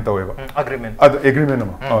sign taweba agreement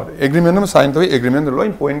agreement ama sign tawi agreement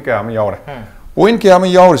loin point ka ama yawre point ka ama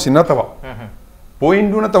yawre sinna tawa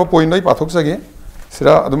point do not have a point like Pathoxage.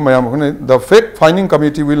 Sira Mayam, the fact finding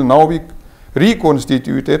committee will now be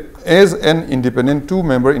reconstituted as an independent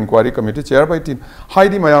 2-member inquiry committee chaired by team.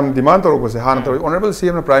 Heidi Mayam demand or was a hand honorable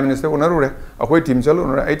CM Prime Minister Honore, a way team cell,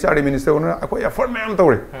 HRD Minister Honor, a way a formal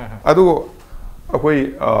story. Adu a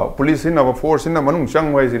way police in our force in the Manung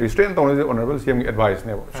Chang ways restraint on the honorable CM advice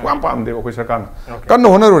never. Swampam de Okishakan. Can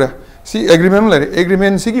no honor. See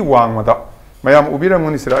agreement Sigi Wang Mata. Mayam Ubiram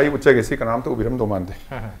Munisra, I would check a second arm to Ubiram Domande.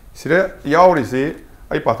 Sire Yauri say,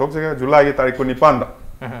 I Pathoxa, July Tarikunipanda.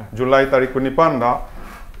 July Tarikunipanda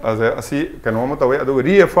as a sea Kanomata way,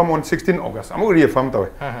 reaffirm on 16 August. I'm reaffirmed away.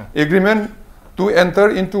 Agreement to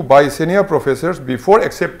enter into by senior professors before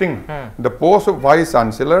accepting the post of Vice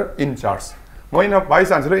Chancellor in charge. Moina Vice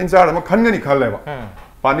Chancellor in charge, I'm a Kandani Kaleva.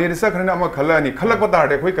 Pani Second Amakalani,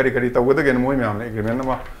 Kalapata, quick caricata with again Moyam agreement,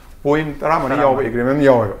 point Ramani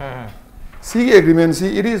agreement. See agreement,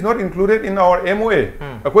 see it is not included in our MOA.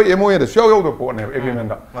 A MOA, the show of the port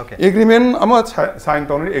agreement. Agreement, I'm not signed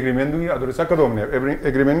only agreement doing other Sakadom,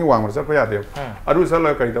 agreement one was a Payade.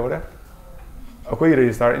 Arusala Kaidora. A quay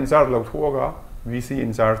register in charge of Huoga, VC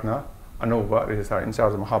in charge now, and over register in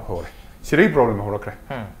charge of Mahapore. Siri problem, Horacre.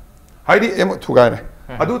 Heidi M. Tugare.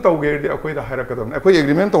 I do Tauger, the Aquay the Harakadom. A quay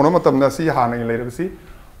agreement on Amatam Nasi Hana later see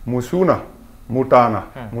Musuna.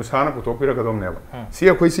 Mutana, Musana Putopira Gadom never. See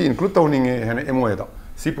a quasi include toning and emoeda.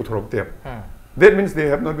 See Putrop there. That means they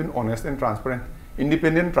have not been honest and transparent.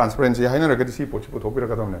 Independent transparency, I never get to see Putopira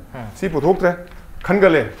Gadom. See Putotre,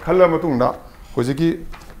 Kangale, Kalamatunda, Kosiki,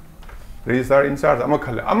 register in charge,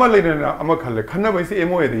 Amakale, Amalena, Amakale, Kanava see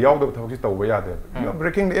MOA, the Yard of Tokista way out there. You are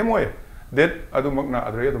breaking the MOA. That Adumagna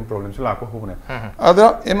Adriatum problems, Lako Hune.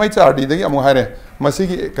 Other MHRD, the Amuhare,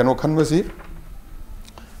 Masiki, Kano Kanvasi.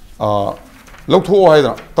 Look to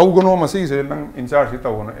either Togono Massi in charge of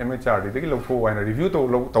MHRD, they look for and review to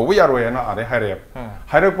we are way and other higher.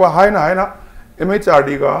 Higher Haina,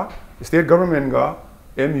 MHRD, state government,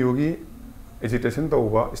 MUG, agitation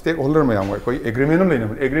to stakeholder Mayam,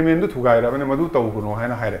 agreement to Gaira and Madu Togono,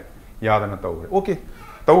 Hana Hire, Yadana Togo. Okay,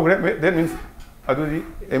 Togo, that means Adudi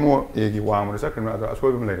Emo Egiwam, the second as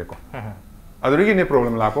well later. Adri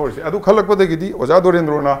problem la course. Adu Kalakodi was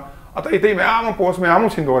Adorindrona. I think I am post me, I'm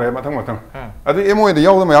Sindora, Matamatan. At the MO, the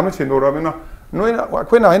Yellow Mayam Sindora, no,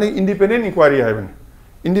 when I independent inquiry haven.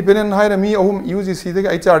 Independent hire me, whom uses the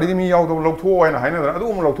HRD me out of Loto and Hina,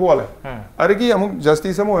 Adum Lotola. Arigi among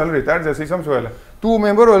Justice Samuel retired Justice Samuel.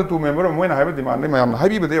 2-member when I have demanded my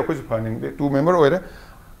happy with the planning, 2-member order.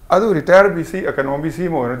 Adu retire BC, a canon BC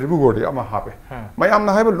more, the Bugodi, I'm happy. My am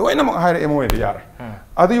have a low among higher MO the Yara.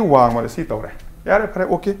 Adu you want what a seat over. Yara,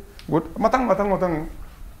 okay, good. Matang.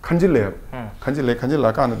 Kanjile,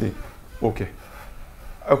 Kanjila Kanadi. Okay.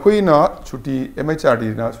 A queen not Suti,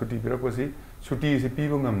 MHRD, not Suti bureaucracy, Suti is a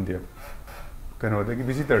people namdir. Cannot take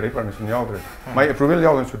visitor permission yonder. My approval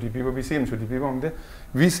yard Suti people be seen Suti people there.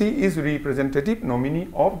 VC is representative nominee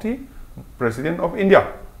of the President of India.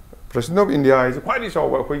 President of India is quite a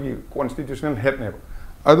show constitutional head never.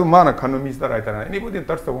 Adu mana economies that I anybody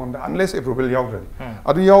touch the one unless approval yard.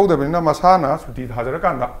 Adu yard Masana Suti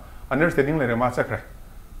Hazarakanda, understanding like a massacre.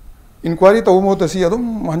 Inquiry to Motasi,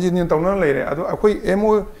 Adum, Manjin Towner later, Adu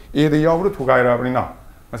MO, the Yaw to Gaira.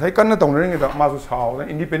 As I cannot ring it at Masus House,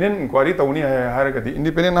 independent inquiry to Hierarchy,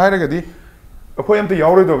 independent hierarchy, a poem to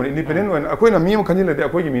Yaw, independent when a queen of me can let the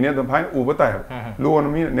Aquamin and Pine over time. Low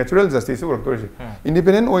on me, natural justice or authority.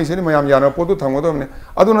 Independent way, said Mayam Yana Poto Tamadom.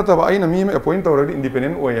 I do not have a meme a point already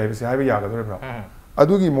independent way, I have a yaga.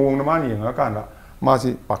 Adugi Mong the money in Akanda,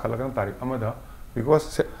 Masi Pakalakan Tari Amada,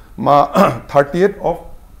 because Ma 30th of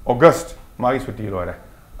August, my Suti Lore.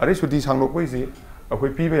 I reached with this hung up with a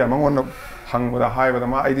quick people among one of hung with a high with a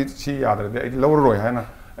ma I did see other lower roy hana.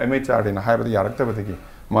 I made charge in a high with the activity.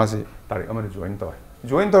 Masi Tari Amad joined toy.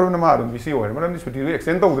 Joined Torun Madam, we see where Madam Suti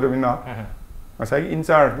extend over the Vina. As I in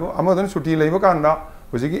charge, Amadan Suti Labakanda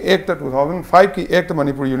was the Act 2005 key Act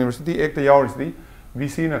Manipur University, Act University, we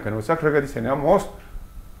see Nakan, Sacragadi Sena most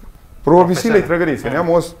pro VC Tragadi Sena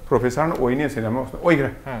most Professor Oine Sena most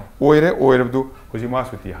Oire do Kuzimas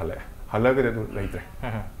Hale. Halaga later.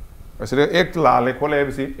 As the Act La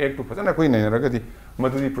Lecolabsi, Act to Pasana Queen and Ragadi,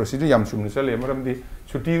 Madu procedure Yam Sumnisale, Madam the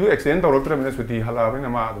Suti extend or Ultraminus with the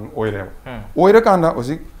Halavin Madam Oire. Oirakanda was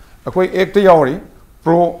it a quay Act Yauri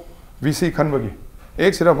pro VC Kanbagi.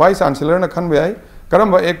 Act Vice Chancellor and a Kanway,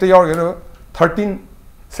 Karamba Act Yauri 13,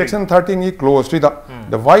 Section 13 closed.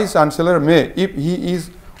 The Vice Chancellor may, if he is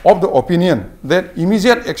of the opinion that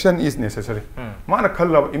immediate action is necessary. Mana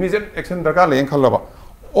Kalaba, immediate action Dakale and Kalaba.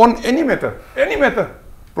 On any matter,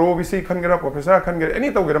 pro VC can get up, professor can get any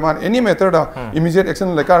Togaman, any matter, immediate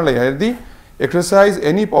action like Arley, exercise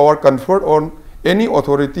any power conferred on any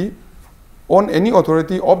authority on any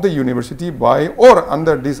authority of the university by or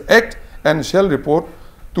under this act and shall report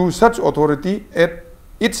to such authority at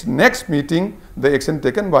its next meeting the action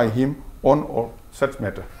taken by him on or such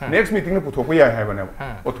matter. Next meeting the puthok ya hai bane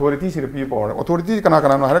authorities here people authority kana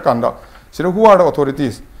kana no har kanda sira who are the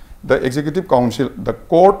authorities? The executive council, the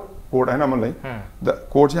court hai na malai the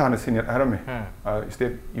court ha na senior ha me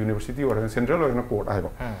state university or central or court hai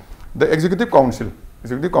the executive council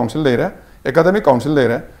le raha academic council le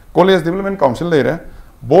raha college development council le raha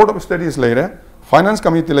board of studies le raha finance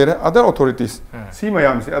committee le raha other authorities si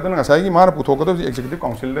mayam se adana ngasai gi mar puthokado executive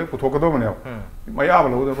council le puthokado bane maya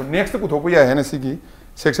balo next puthok ya hai na si gi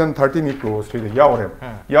section 30 ni clause 3 de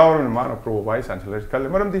yaure mana pro vice chancellor kal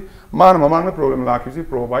maram di man mamang na problem la ki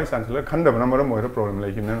pro vice chancellor khanda bana maram moira problem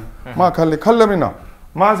lai kimna ma khalle na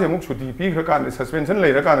ma se muk chuti pi khra kan suspension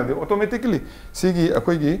lai ra kan de automatically si gi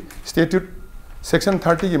akoi gi statute section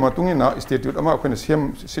 30 gi matungi na statute ama akoi na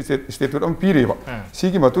same statute am pi re ba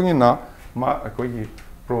si gi matungi na ma akoi gi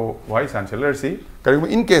pro vice chancellor si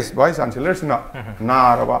kari in case vice chancellor si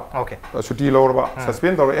na ra ba okay chuti lo ra ba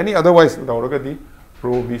suspend or any otherwise da ra ga di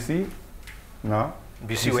pro VC na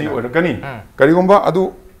VC or gani karigomba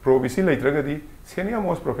adu pro VC leitragadi senior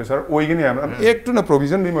most professor oigini am ek to na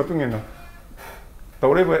provision bi matung ena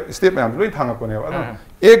tawre step am loi thanga ko ne adu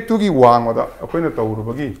ek to gi wang oda akoi na tawru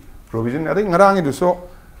bagi provision adi ngarang du so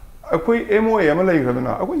akoi MOA am lai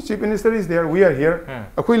gradana akoi chief minister is there we are here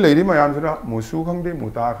akoi leiri mayam sura musu khangde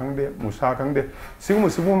muta khangde musa khangde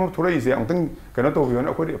sigum thora ise angtang kana to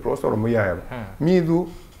bion akoi approach tor mo ya mi du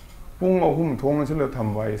pung ahum thong sila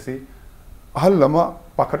thambai si ahal lama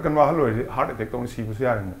pakhat kan wa hal loi heart attack tong si bu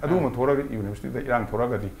ya adu ma thora ga university da irang thora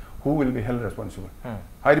ga di who will be held responsible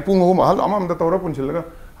hai pung ahum ahal amam da tora pun silaga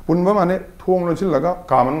punba mane thong lo silaga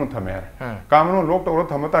kamanung thame kamanung lok tora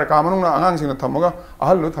thamata kamanung na angang sing thamaga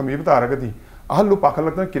ahal lo thami ba tara ga di ahal lo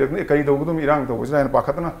pakhat na kirak ne kai do dum irang to sa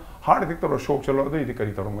pakhat na heart attack tora shock chalo adu idi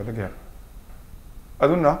kari torong ga ga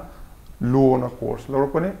aduna law na course law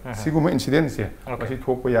ko ne siguma incident se asi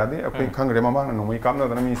thok pa yade apni khangre mama na nomai kamna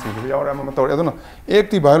dana mi sig yaura mama tor aduna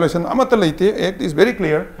act violation amata leite act is very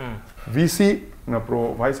clear VC na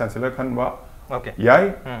pro vice chancellor khan ba okay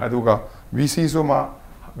yai aduga VC so ma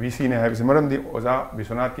VC ne have maram di oja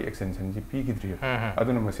biswanath ki extension ji p ki dri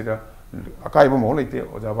aduna masida akai ba mo leite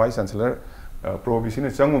oja vice chancellor pro VC ne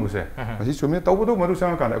changu se asi chume tawbu maru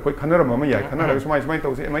sang kan akoi khanara mama yai khanara smai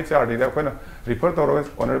to se MHR de akoi refer to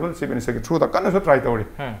honorable chief minister through the kan so try to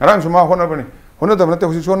arang suma hona bani hona da mate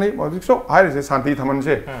hosi choni modik so hai se santi thaman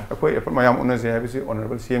se akoi mayam unna se have se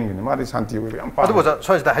honorable CM ni ma ri santi we am pa adu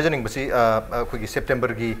so is the happening basi akoi gi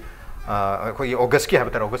September gi akoi August ki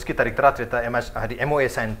habata August ki tarik 3 MS hadi MOA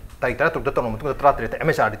sign tarik 3 tuk da to mutung 3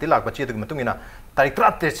 MHR ti lak bachi du mutung ina tarik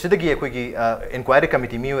 3 sidagi akoi gi inquiry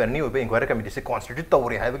committee mi and new inquiry committee se constitute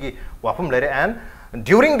tawri haibagi wafum lere and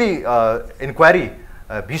during the inquiry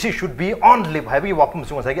BC should be on live haibagi wafum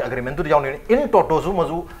sunga sagi agreement tu jaun in toto su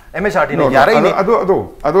mazu MHRD ne yara ini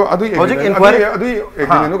adu inquiry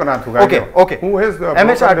agreement kana thuga okay who has the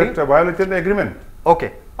MHRD violated the agreement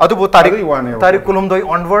okay adu bo tarik kulum doi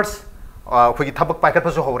onwards khoi thabak paikhat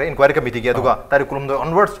pasu hore inquiry committee gi aduga tarik kulum doi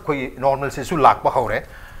onwards khoi normal se su lak pa hore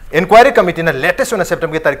inquiry committee na latest on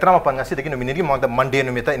September ki tarik 35 ngasi degi nominee mangda Monday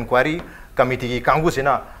numita inquiry committee ki kangu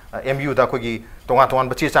sina MU da khoi tonga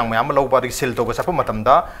bachi chang mayam lo ba degi sil to ba sapa matam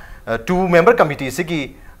da 2 member committee se ki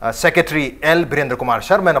secretary L Birendra Kumar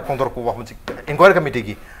Sharma na phongdor ko wa inquiry committee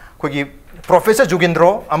ki khoi Professor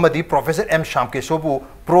Jugendro amadi Professor M Shamke sobu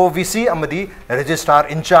pro VC amadi registrar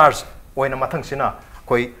in charge oina mathang sina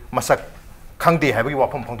koi masak khangde habi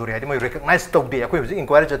wapam phongdori hadi moi recognize tawde akoi hoji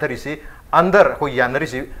inquiry chathari si under koi yanari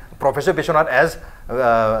si Professor Bishwanath as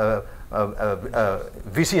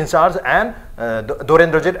VC in charge and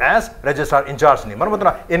Dorendrajit as registrar in charge ni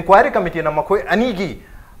marmatna inquiry committee na makoi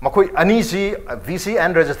ani si VC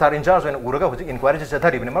and registrar in charge and uraga hoji inquiry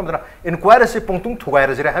chathari bini marmatna inquiry si pungtung thugai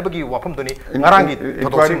rajira habagi wapam doni ngarangi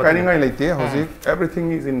inquiry kani ngai leite hoji everything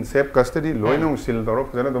is in safe custody loinong sil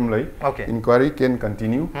dorok jana dum lai inquiry can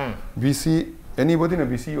continue VC anybody na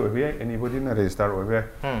VC or anybody na registrar or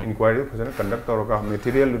inquiry phajana conduct toroga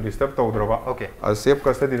material disturb tawdroba a safe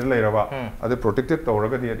custody lai raba ade protected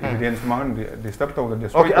tawraga the evidence man disturb tawda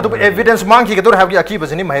destroy okay adu evidence man ki gedor have gi aki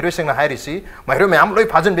bajani mairo sing na hairi si mairo meam loi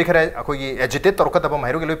phajan bekhare akoi gi agitate torka taba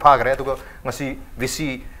mairo gi loi phagare adu ngasi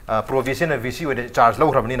VC provision VC with charge lo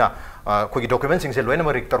hrabni na koi documents sing se loina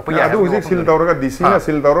ma rector pa ya adu uji sil tawraga DC na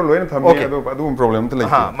sil tawro loina thammi adu problem te lai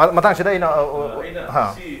ha matang sida ina ha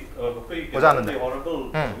the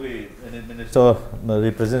Honorable Minister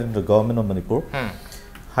representing the government of Manipur,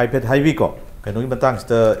 Haipet Haiviko, Kano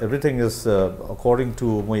matangsta everything is according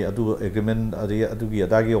to my adu agreement adugi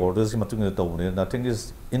adagi orders matung tawne nothing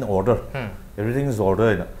is in order. Everything is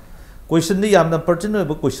order. Question ni yamna pertinent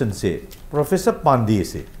question se Professor Pandey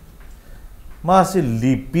se ma se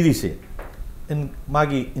leave piri se in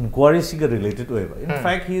magi inquiry siga related to in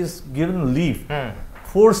fact he is given leave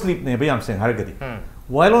forced leave ne bayam sing hargadi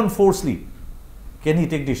while on forced leave can he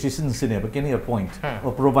take decisions in can he appoint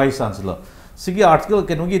or provide chancellor Sigi article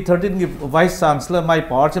can we 13 give vice chancellor my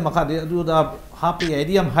part do the happy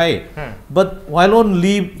idea high but while on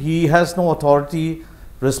leave he has no authority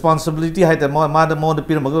responsibility hai the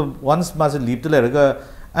once mas leave to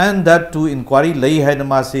and that to inquiry lay hai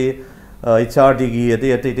ma se HRD gi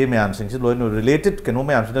ate me am sing related can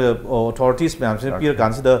me am authorities me am peer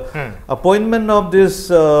consider appointment of this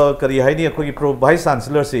kari hai ni ko vice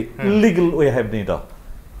chancellor se illegal we have need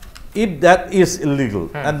if that is illegal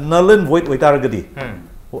and null and void without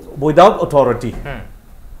authority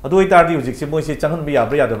right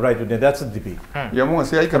that's a debate.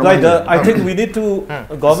 I think we need to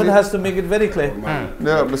government has to make it very clear.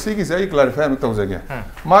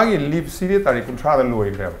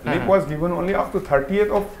 Leave was given only up to 30th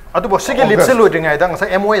of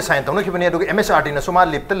MOA sign MSRT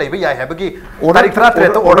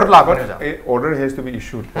order has to be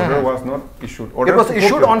issued. Order was not issued. It was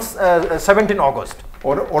issued on 17 August.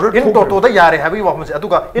 Order in toto da yare have you in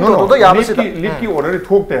toto da leave ki order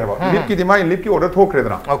thok te hai leave ki dimai leave ki order thok re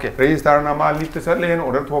dana okay registrar na ma leave te sar len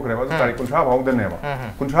order thok re ba tarik kunthra bhaw den ne ba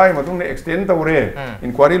kunthra matung ne extend ta ore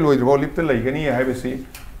inquiry loi ro leave te lai gani hai besi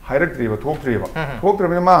hierarch re ba thok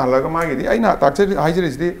re ma halaga ma gi aina taxe higher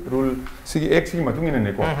is the rule si x si matung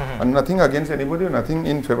ne ko and nothing against anybody nothing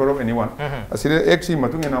in favor of anyone asire x si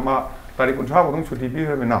matung na ma tarik kunthra bodong chuti bi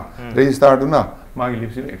he na registrar du na magi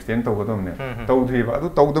leave si extend to godom ne tawdri ba adu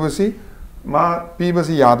tawdabasi ma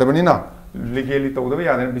pibasi yadabani na legally tawdaba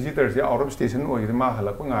yadan visitors out of station oi ma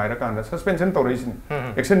halakpa ngaira kanda suspension tawreisi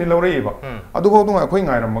action ni lawrei ba adu bodong akhoi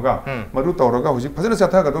ngairamaga madu tawraga huji phajana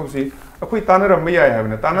chatha gadobsi akhoi tanaram mai ai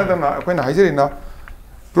habna tanadana akhoi na haijirina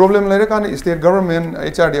problem later kan state government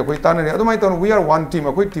HRD akhoi tanare adu mai ton we are one team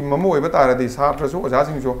akhoi team mamu oi ba taradi sa prasu oja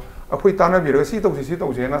sing jo akhoi tanabiro si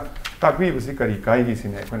tawse na takbi basi kari kai gi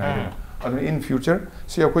sine akhoi na in future,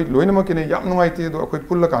 see a quick Luinama can a young do a quick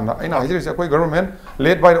Pulakana. In a quick government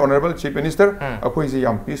led by the Honorable Chief Minister, a quick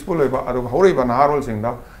young peaceful out of Horiban Harold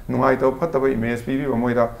Singda, Nuaito, Patawa, MSPV,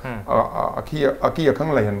 Moida, Akia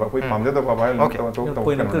Kanglayan, but we found the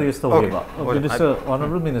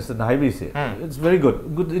Honorable Minister, it's very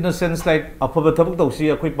good. Good in a sense like Upper Tabuk, see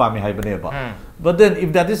a quick Bami Hibaneba. But then,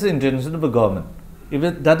 if that is the intention of the government, if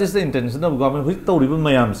that is the intention of government, which told even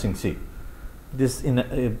Mayam Singh see. This in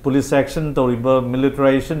police action,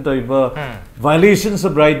 militarization, violations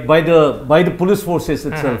of right by the police forces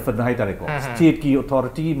itself. State ki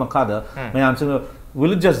authority makada,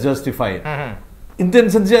 will just justify it.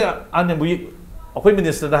 Intention minister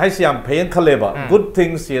good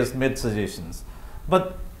things he has made suggestions,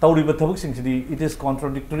 but it is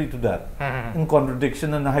contradictory to that. In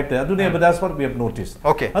contradiction and but that's what we have noticed.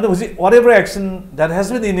 Okay. Whatever action that has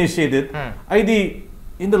been initiated,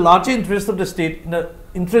 in the larger interest of the state, in the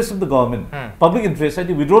interest of the government, public interest, I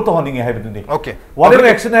withdraw the honing. Okay. Whatever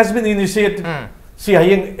action has been initiated, see,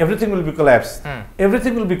 everything will be collapsed.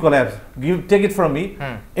 Everything will be collapsed. You take it from me.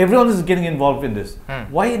 Everyone is getting involved in this.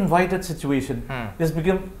 Why invite that situation? It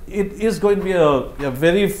is going to be a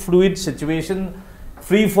very fluid situation,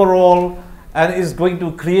 free for all, and is going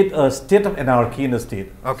to create a state of anarchy in the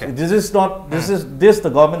state. Okay. This is not. This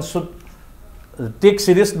the government should take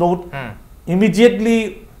serious note.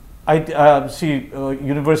 Immediately,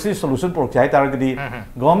 university solution for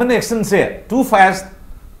government action say too fast,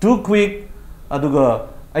 too quick.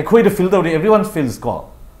 I quite a field everyone feels call.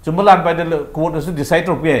 Jumbalan by the court also decide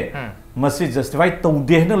to pay. Must justify to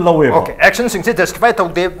low. Okay, action sing justify to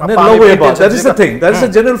that is the thing. That is a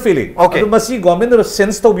general feeling. Okay, must see government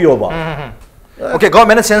sense to be over. Okay,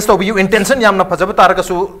 government sense to be you intention yamna phajaba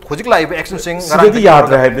tarakasu hujik live action sing sidhi yaad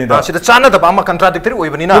rahe bina sida chana da bama contradictory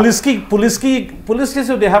oibani police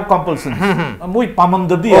so they have compulsions mui pamam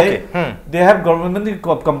dabdi hai they have government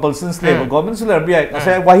compulsions labor government so larbi ai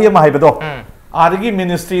asa wahi ma hai bado arigi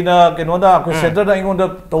ministry na kenoda ko center da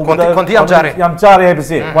ingonda to yam chare hai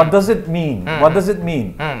bise what does it mean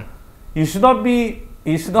you should not be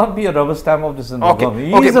a rubber stamp of this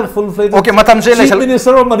government. He is a full-fledged Chief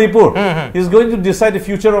Minister of Manipur. He is going to decide the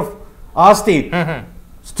future of our state.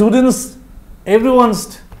 Students,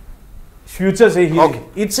 everyone's future.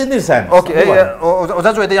 It's in his hands. Okay.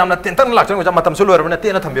 That's why they are not intentional. Matam sulu aruna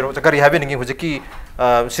tena thambiro. Kari have any hujiki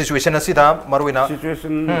situation asida maruina.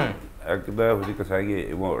 Situation akda huji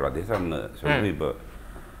kasai mo Radheshyam na sorry ba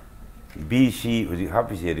BC huji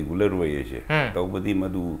happy regular way she tawbadi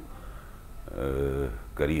madu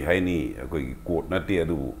kari haini akoi court na te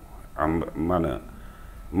adu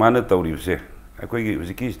mana tawri se akoi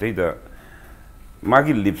huji ki state da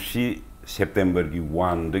magi lipsi September ki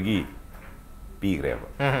 1 dagi pigre ba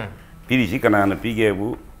piri si kana pige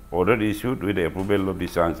bu order issued with the approval of the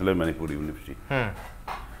Chancellor Manipur University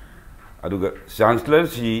aduga Chancellor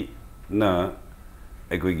si na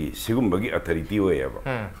akoi gi sigumbagi authority way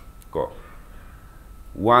ba ko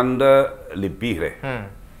wanda lipigre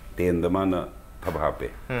ten the mana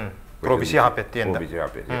hape provinsi hape ten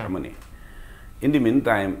amani in the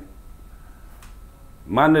meantime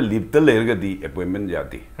mana lip the lerga di appointment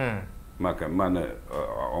jati maka mana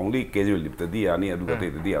only casual lip the di ani aduga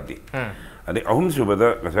te di ati ade ahum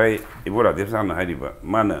subada kasai ibora Radheshyam na hariba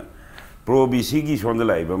mana pro BC gi sonda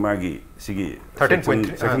laiba magi sigi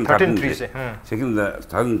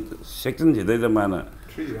 13.3 section je da mana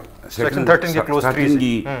section 13 ki close 3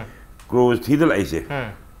 gi close thidal aise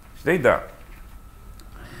State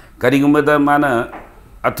Karingumada mana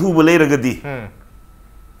atu Buleragadi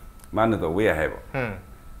mana the way I have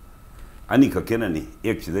Anika Kennedy,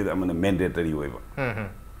 actually, I'm a mandatory waiver.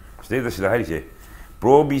 State the Shahari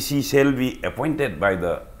Pro BC shall be appointed by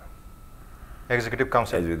the Executive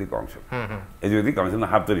Council. Executive Council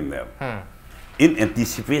have to remember. In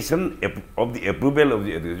anticipation of the approval of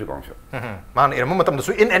the Executive Council. Man,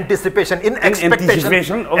 in anticipation, in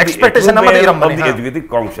expectation of the Executive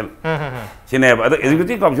Council. Sinaba, the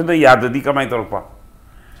Executive Council, the Yadadi Kamaitorpa.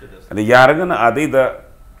 And the Yaragan Adi the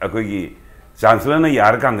Akogi Chancellor and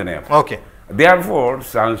Yarakan. Okay. Therefore,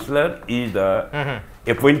 Chancellor is the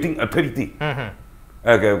appointing authority.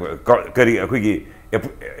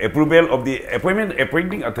 Approval of the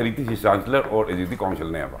appointing authority is Chancellor or Executive Council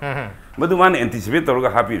never. But the one anticipate or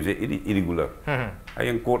happy is irregular. I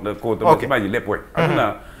am quote the quote of my lepoy.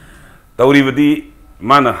 Aduna Taurivadi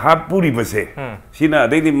mana hapuri base. Sina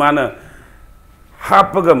they mana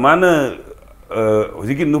hapaga mana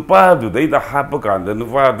Ziki Nupa do they the hapakan, the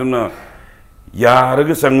Nupa duna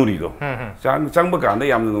Yaraga Sangurido. Sangbakanda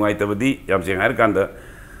Yam Waitavadi, Yam Singharkanda.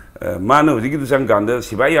 Manu Ziki Sanganda,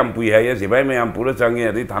 Sibayam Puya, Sibayam Pura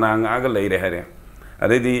Sangi, the Tanang Aga later had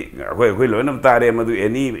already we learn of Tare Madu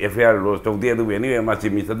any affair roast of the other anyway, much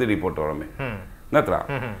miss the report or me.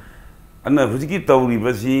 Natra. And the Huziki Tauri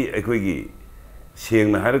Basi, a quiggy,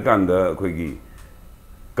 seeing the Harakanda, quiggy.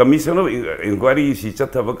 Commission of Inquiry, she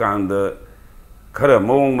shut up a can the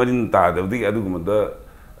Karamong Marinta of the Adugumada.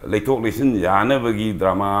 Like talk listen, Yanavagi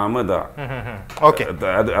drama mother. Okay.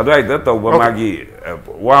 Otherwise, that Magi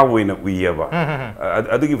Wawin we ever.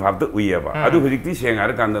 I do give half that we ever. I do really saying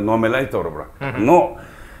I can normalize Torabra. No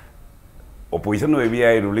opposition will be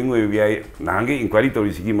ruling will be Nangi inquiry to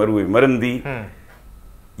Risiki Maru Marandi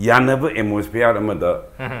Yanava Emospia mother.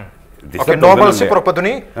 Okay, normalcy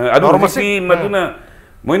property. Normalcy Maduna.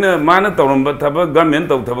 Moina mana Torumba Taba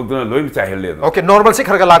government of Tabakuna Louis Chahel. Okay, normalcy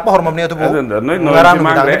Kargalak Hormone to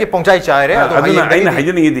Naran Ponchai Chire. I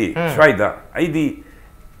didn't ID. Shida. ID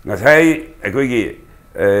Nasai Equigi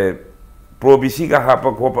Probisica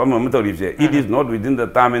Hapa Copa Mamatory. It is not within the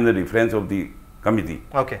time and the reference of the committee.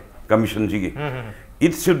 Okay. Commission Jiggy.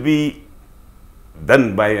 It should be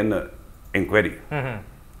done by an inquiry.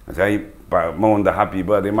 As I moan the happy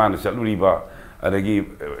birthday man Saluriba.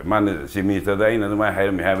 Adagi man Simista Dine and my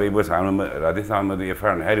hair may have a bus Radheshyam the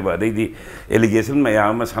affair and Harry, but the allegation may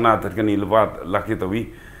am a sanat can illuvat lucky to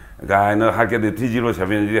be guy no hack the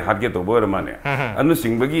 307 had get over money. And the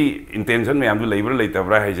Singbagi intention may am to labor later,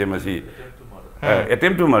 Rahajamasi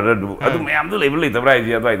attempt to murder. I don't am to labor later,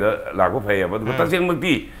 by the lack of hair, but the same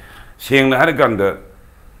Maki saying the Harakanda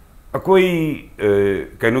Akoi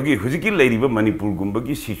Kanuki Huziki lady of Manipur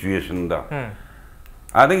Gumbaki situation.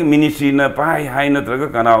 I think Ministry na Pai High na Traga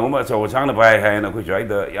Kanama, so China Pai High and a kuch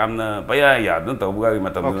the Yamna Paya, don't talk about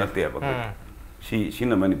Matamuna. She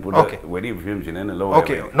na Manipur, very films in a low.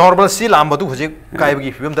 Okay, normal sea lambadu,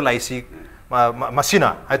 Kai film the Lysi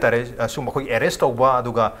Masina, I Sumako arrest of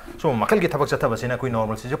Baduga, so Makal get Tabasina, Queen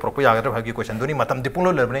normal season, Propoya, Hagi question, Duni Matam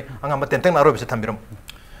Dipuno Lerbne, Angamba 10 Arabs at Tambirum.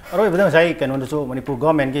 I can also Manipur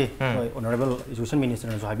government, Honorable Education Minister,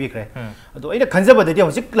 and so I be correct. Though in a conservative,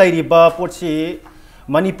 was it lady bar, Portsea.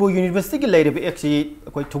 Manipur University later be actually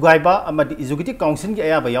quite Tugaiba, Amad Executive Council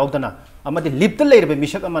Ayaba Yaudana, Amad Lipta later be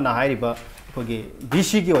Mishakamana Hariba,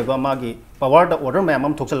 Bishigi or Magi, Power the order,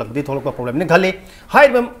 Mamam talks like the Toloka problem. Nikali,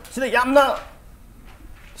 hide them, say Yamna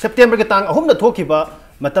September Getang, whom the Tokiba,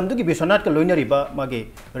 Matam to give Sonat Kalunariba, Magi,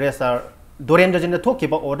 rest are Dorian Dajin the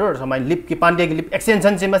Tokiba order, so my lip Kipande lip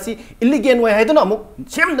extension Simasi, illegal way I don't know,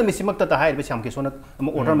 Sham the Missimakta the high Bishamkisona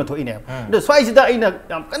order Mato in the size that in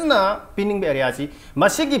a pinning Beriasi,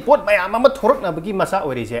 Masiki put by Amama Torna Bagi Masa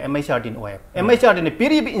or is a MHR in OF. MHR in a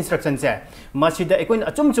period instructions there. Masida Equin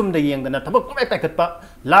Achum the young and a Tabak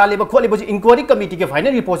La Liba Qualibus inquiry committee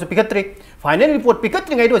final report Picatry, final report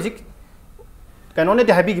Picatring I was Canone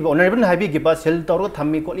the Habib, Honorable Habib, Sel Toro,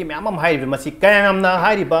 Tammy, Coli, Mamma High, Masi, Kamna,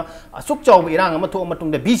 Hariba, Sukcho, Irang,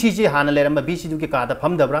 Amatum, the BCG, Hanalera, BC Dukata,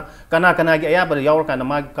 Pamdabra, Kanakana, Ayaba, York, and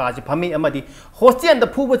Amaka, Pami, Amadi, Hosti and the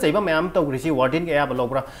Poo, Save Mam to receive Warden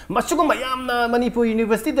Ayabalobra, Masuku Mayamna, Manipur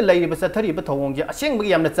University, the lady was a 30 Batonga,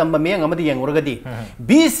 Shingyam, the Samba Mang, Amadi, and Rogadi,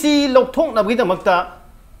 BC Lokton, with the Makta.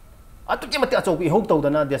 Ato we hope to the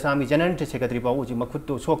DESAM General Secretary Bauji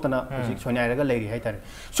Makutu Sokana, Sonia lady hater.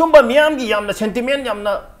 Sumba Miamgi Yam the sentiment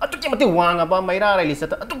Yamna, Atukimati Wang about Maira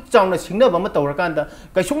Elisata, Atuk Singer Bamatorakanda,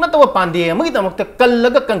 Kashuna Pandi, Mudamaka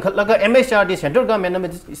Kalaga Kankalaga, MHRD, Central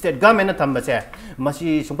Government, State Government Tambase,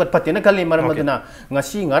 Masi Sumpat Patina Kali Maramadana,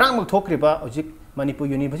 Nasi Naram Tokriba, Manipur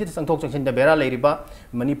University, and talks in the Bera Ladiba,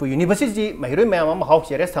 Manipur University, Mahiri Mamma,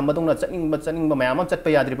 House, Yes, Samaduna, but sending Mamma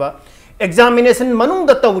Payadriba, examination Manung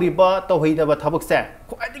the Tauriba, Tohida, Tabuksa,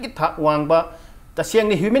 I think it Wangba, the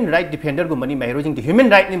Siang human right defender, Gumani, Mahirujing the human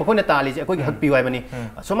right in Makonatalis, a quick Piwani.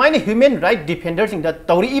 So, many human right defenders in the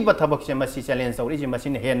Tauriba Tabuksha, Massilians, origin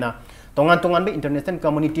machine Hena, Tongan international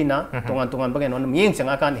community na, Tongan Bagan on Ming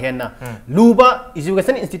Sangakan Hena, Luba,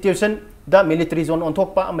 education institution. The military zone on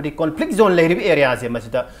top of the conflict zone lady areas,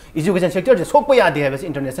 the education sector, the Sokoya, they have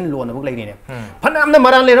international law. Panam the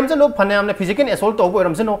Maran Ramsalo, Panam, physical assault over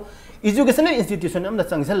Ramsano, education institution, the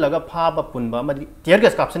Sangsel Laga, Papa Punba,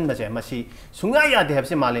 Tiergas Capson, Masi, Sungaya, they have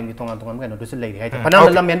some Maling with Tongan, to lady.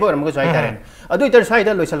 Panam Lambo, Mugos, I do it side,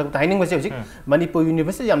 Loisal Tining was Manipur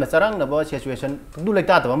University, and the Sarang, the situation, do like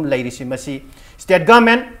that, lady Masi, state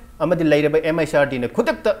government. Amadi later by MHRD in a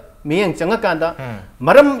Kutak, me and Changakanda,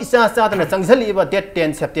 Maram Isa Satan Sangsaliba, dead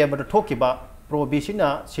 10 September, Tokiba, Prohibition,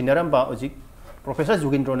 Sinaramba, Ozik, Professor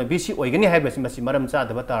Zugindron, BC, or any habits, Masi Maram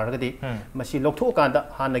Sada, Batargadi, Masi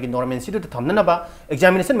Lokokanda, Hanagi Norman Institute, Tamnaba,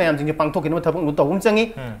 examination, Mayam, Pangtokin,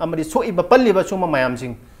 Wunsangi, Amadi so Iba Paliba Suma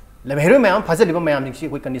Mayamsing. Lemheru Mayam, Pazaliba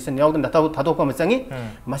Mayam, we can listen out in the Tatoko Masangi,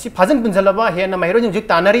 Masi Pazan Punzalaba, here, Namairo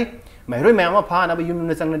Tanari, Mahru Mama Pana,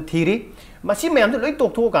 Union Theory. Masi Mam, the late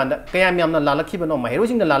talk and Kayam Lala Kibano, my heroes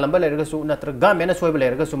in the Lalamba Lergasu, Natragam and a Swivel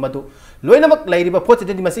Ergasumadu. Loinamak lady, but put it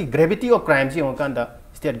in Masi gravity of crimes in Okanda,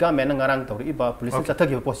 State Government and Arang Toriba, police at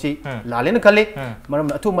Taki Posi, Lalena Kale, Maram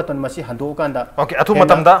Atumaton Masi Handokanda. Okay,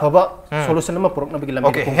 Atumatamda, Solutionama Program.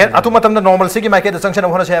 Okay, Atumatam the normalcy, my the sanction of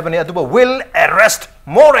Honas Havani Atuba will arrest,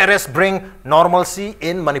 more arrests bring normalcy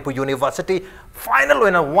in Manipur University. Final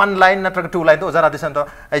in a one line, not 2 line, those are the center.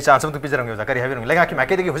 I chance to Pizza Zakari having like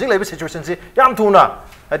a situation. Yam tuna,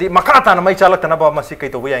 the Makata, my Chalakana Masika,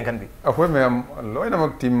 the way I can be. A women,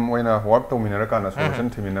 Loinam team when I work to Minarakan, solution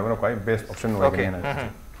team in never quite best option.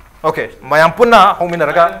 Okay, my Ampuna, home in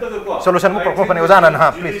Raga, solution for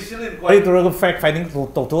please. Why to fact finding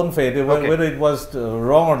to fade whether it was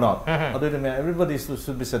wrong or not. Everybody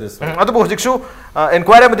should be satisfied. Other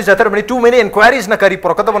inquiry with the too many inquiries, Nakari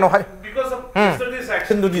Prokata. Because of yesterday's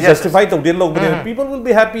action to justify the dialogue, people will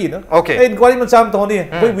be happy. Okay. Inquiry with Sam Tony,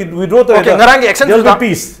 we wrote there will be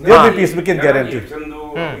peace. There will be peace, we can guarantee.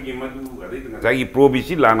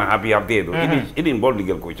 Prohibition lana happy update. It involved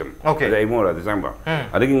legal question. Okay. I more at December.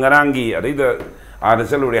 I think Narangi, I think the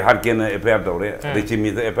salary Harkin a pair the chimney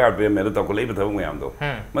a pair of Meritocolated Homeando.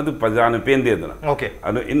 Madu Pazana painted. Okay.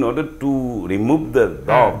 And in order to remove the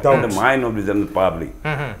doubt in the mind of the general public,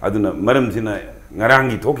 I don't know, Madam Sina.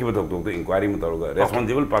 Narangi talking about the inquiry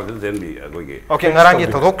responsible persons and be okay. Narangi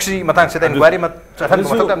Thokchi Matang said inquiry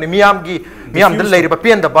Miamgi Miam the lady but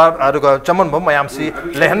Pian the bar Chamon Mayamsi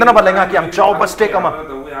Lehendana Balanga Yam Chow but take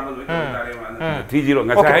 30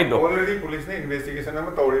 already police investigation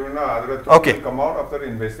okay come out after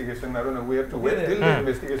investigation I don't know we have to wait till the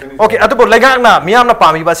investigation is okay atubo legana miyamna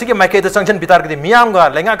pami ba sige make the sanction bitar gadi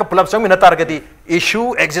miyamga lenga ka pulap sang minatar gadi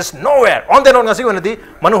issue exists nowhere on the ngasi gonadi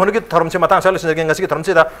manu honu ki tharum se matang sal se ngasi ki tharum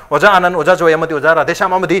se da oja Anand oja Joy amadi oja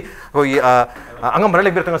Radheshyam amadi koi angam bra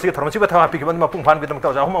lebir ngasi ki tharum se ba thawa pi ki ma pung phan bi tam ta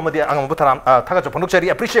oja hum amadi angam bu tharam thaga chaponduk chari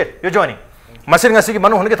appreciate your joining Masir ngasi ki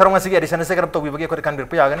manu honu ki tharum ngasi ki edition se karab to bi ko kan bir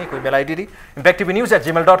pu agani koi mail id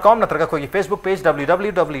impactvnews@gmail.com natraga koi Facebook page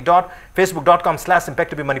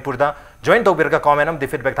www.facebook.com/impactvmanipur da join to birga comment the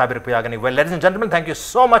feedback tha bir pu agani. Well, ladies and gentlemen, thank you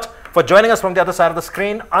so much for joining us from the other side of the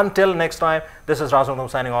screen. Until next time, this is Raj Nongthombam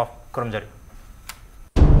signing off. Okram Joy.